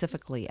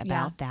specifically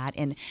about that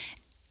and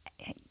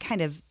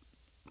kind of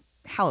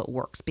how it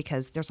works,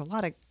 because there's a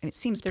lot of, it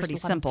seems pretty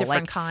simple.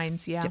 Different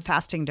kinds,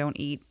 fasting, don't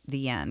eat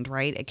the end,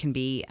 right? It can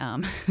be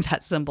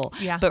that simple.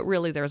 Yeah. But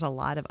really there's a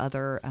lot of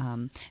other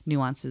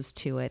nuances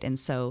to it. And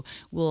so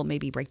we'll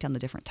maybe break down the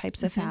different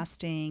types of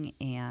fasting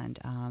and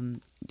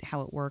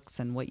how it works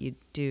and what you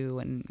do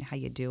and how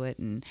you do it,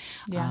 and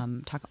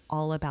talk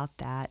all about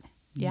that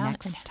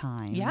next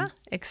time. Yeah.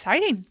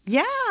 Exciting.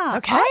 Yeah.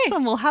 Okay.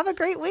 Awesome. Well, have a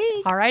great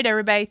week. All right,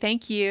 everybody.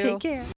 Thank you. Take care.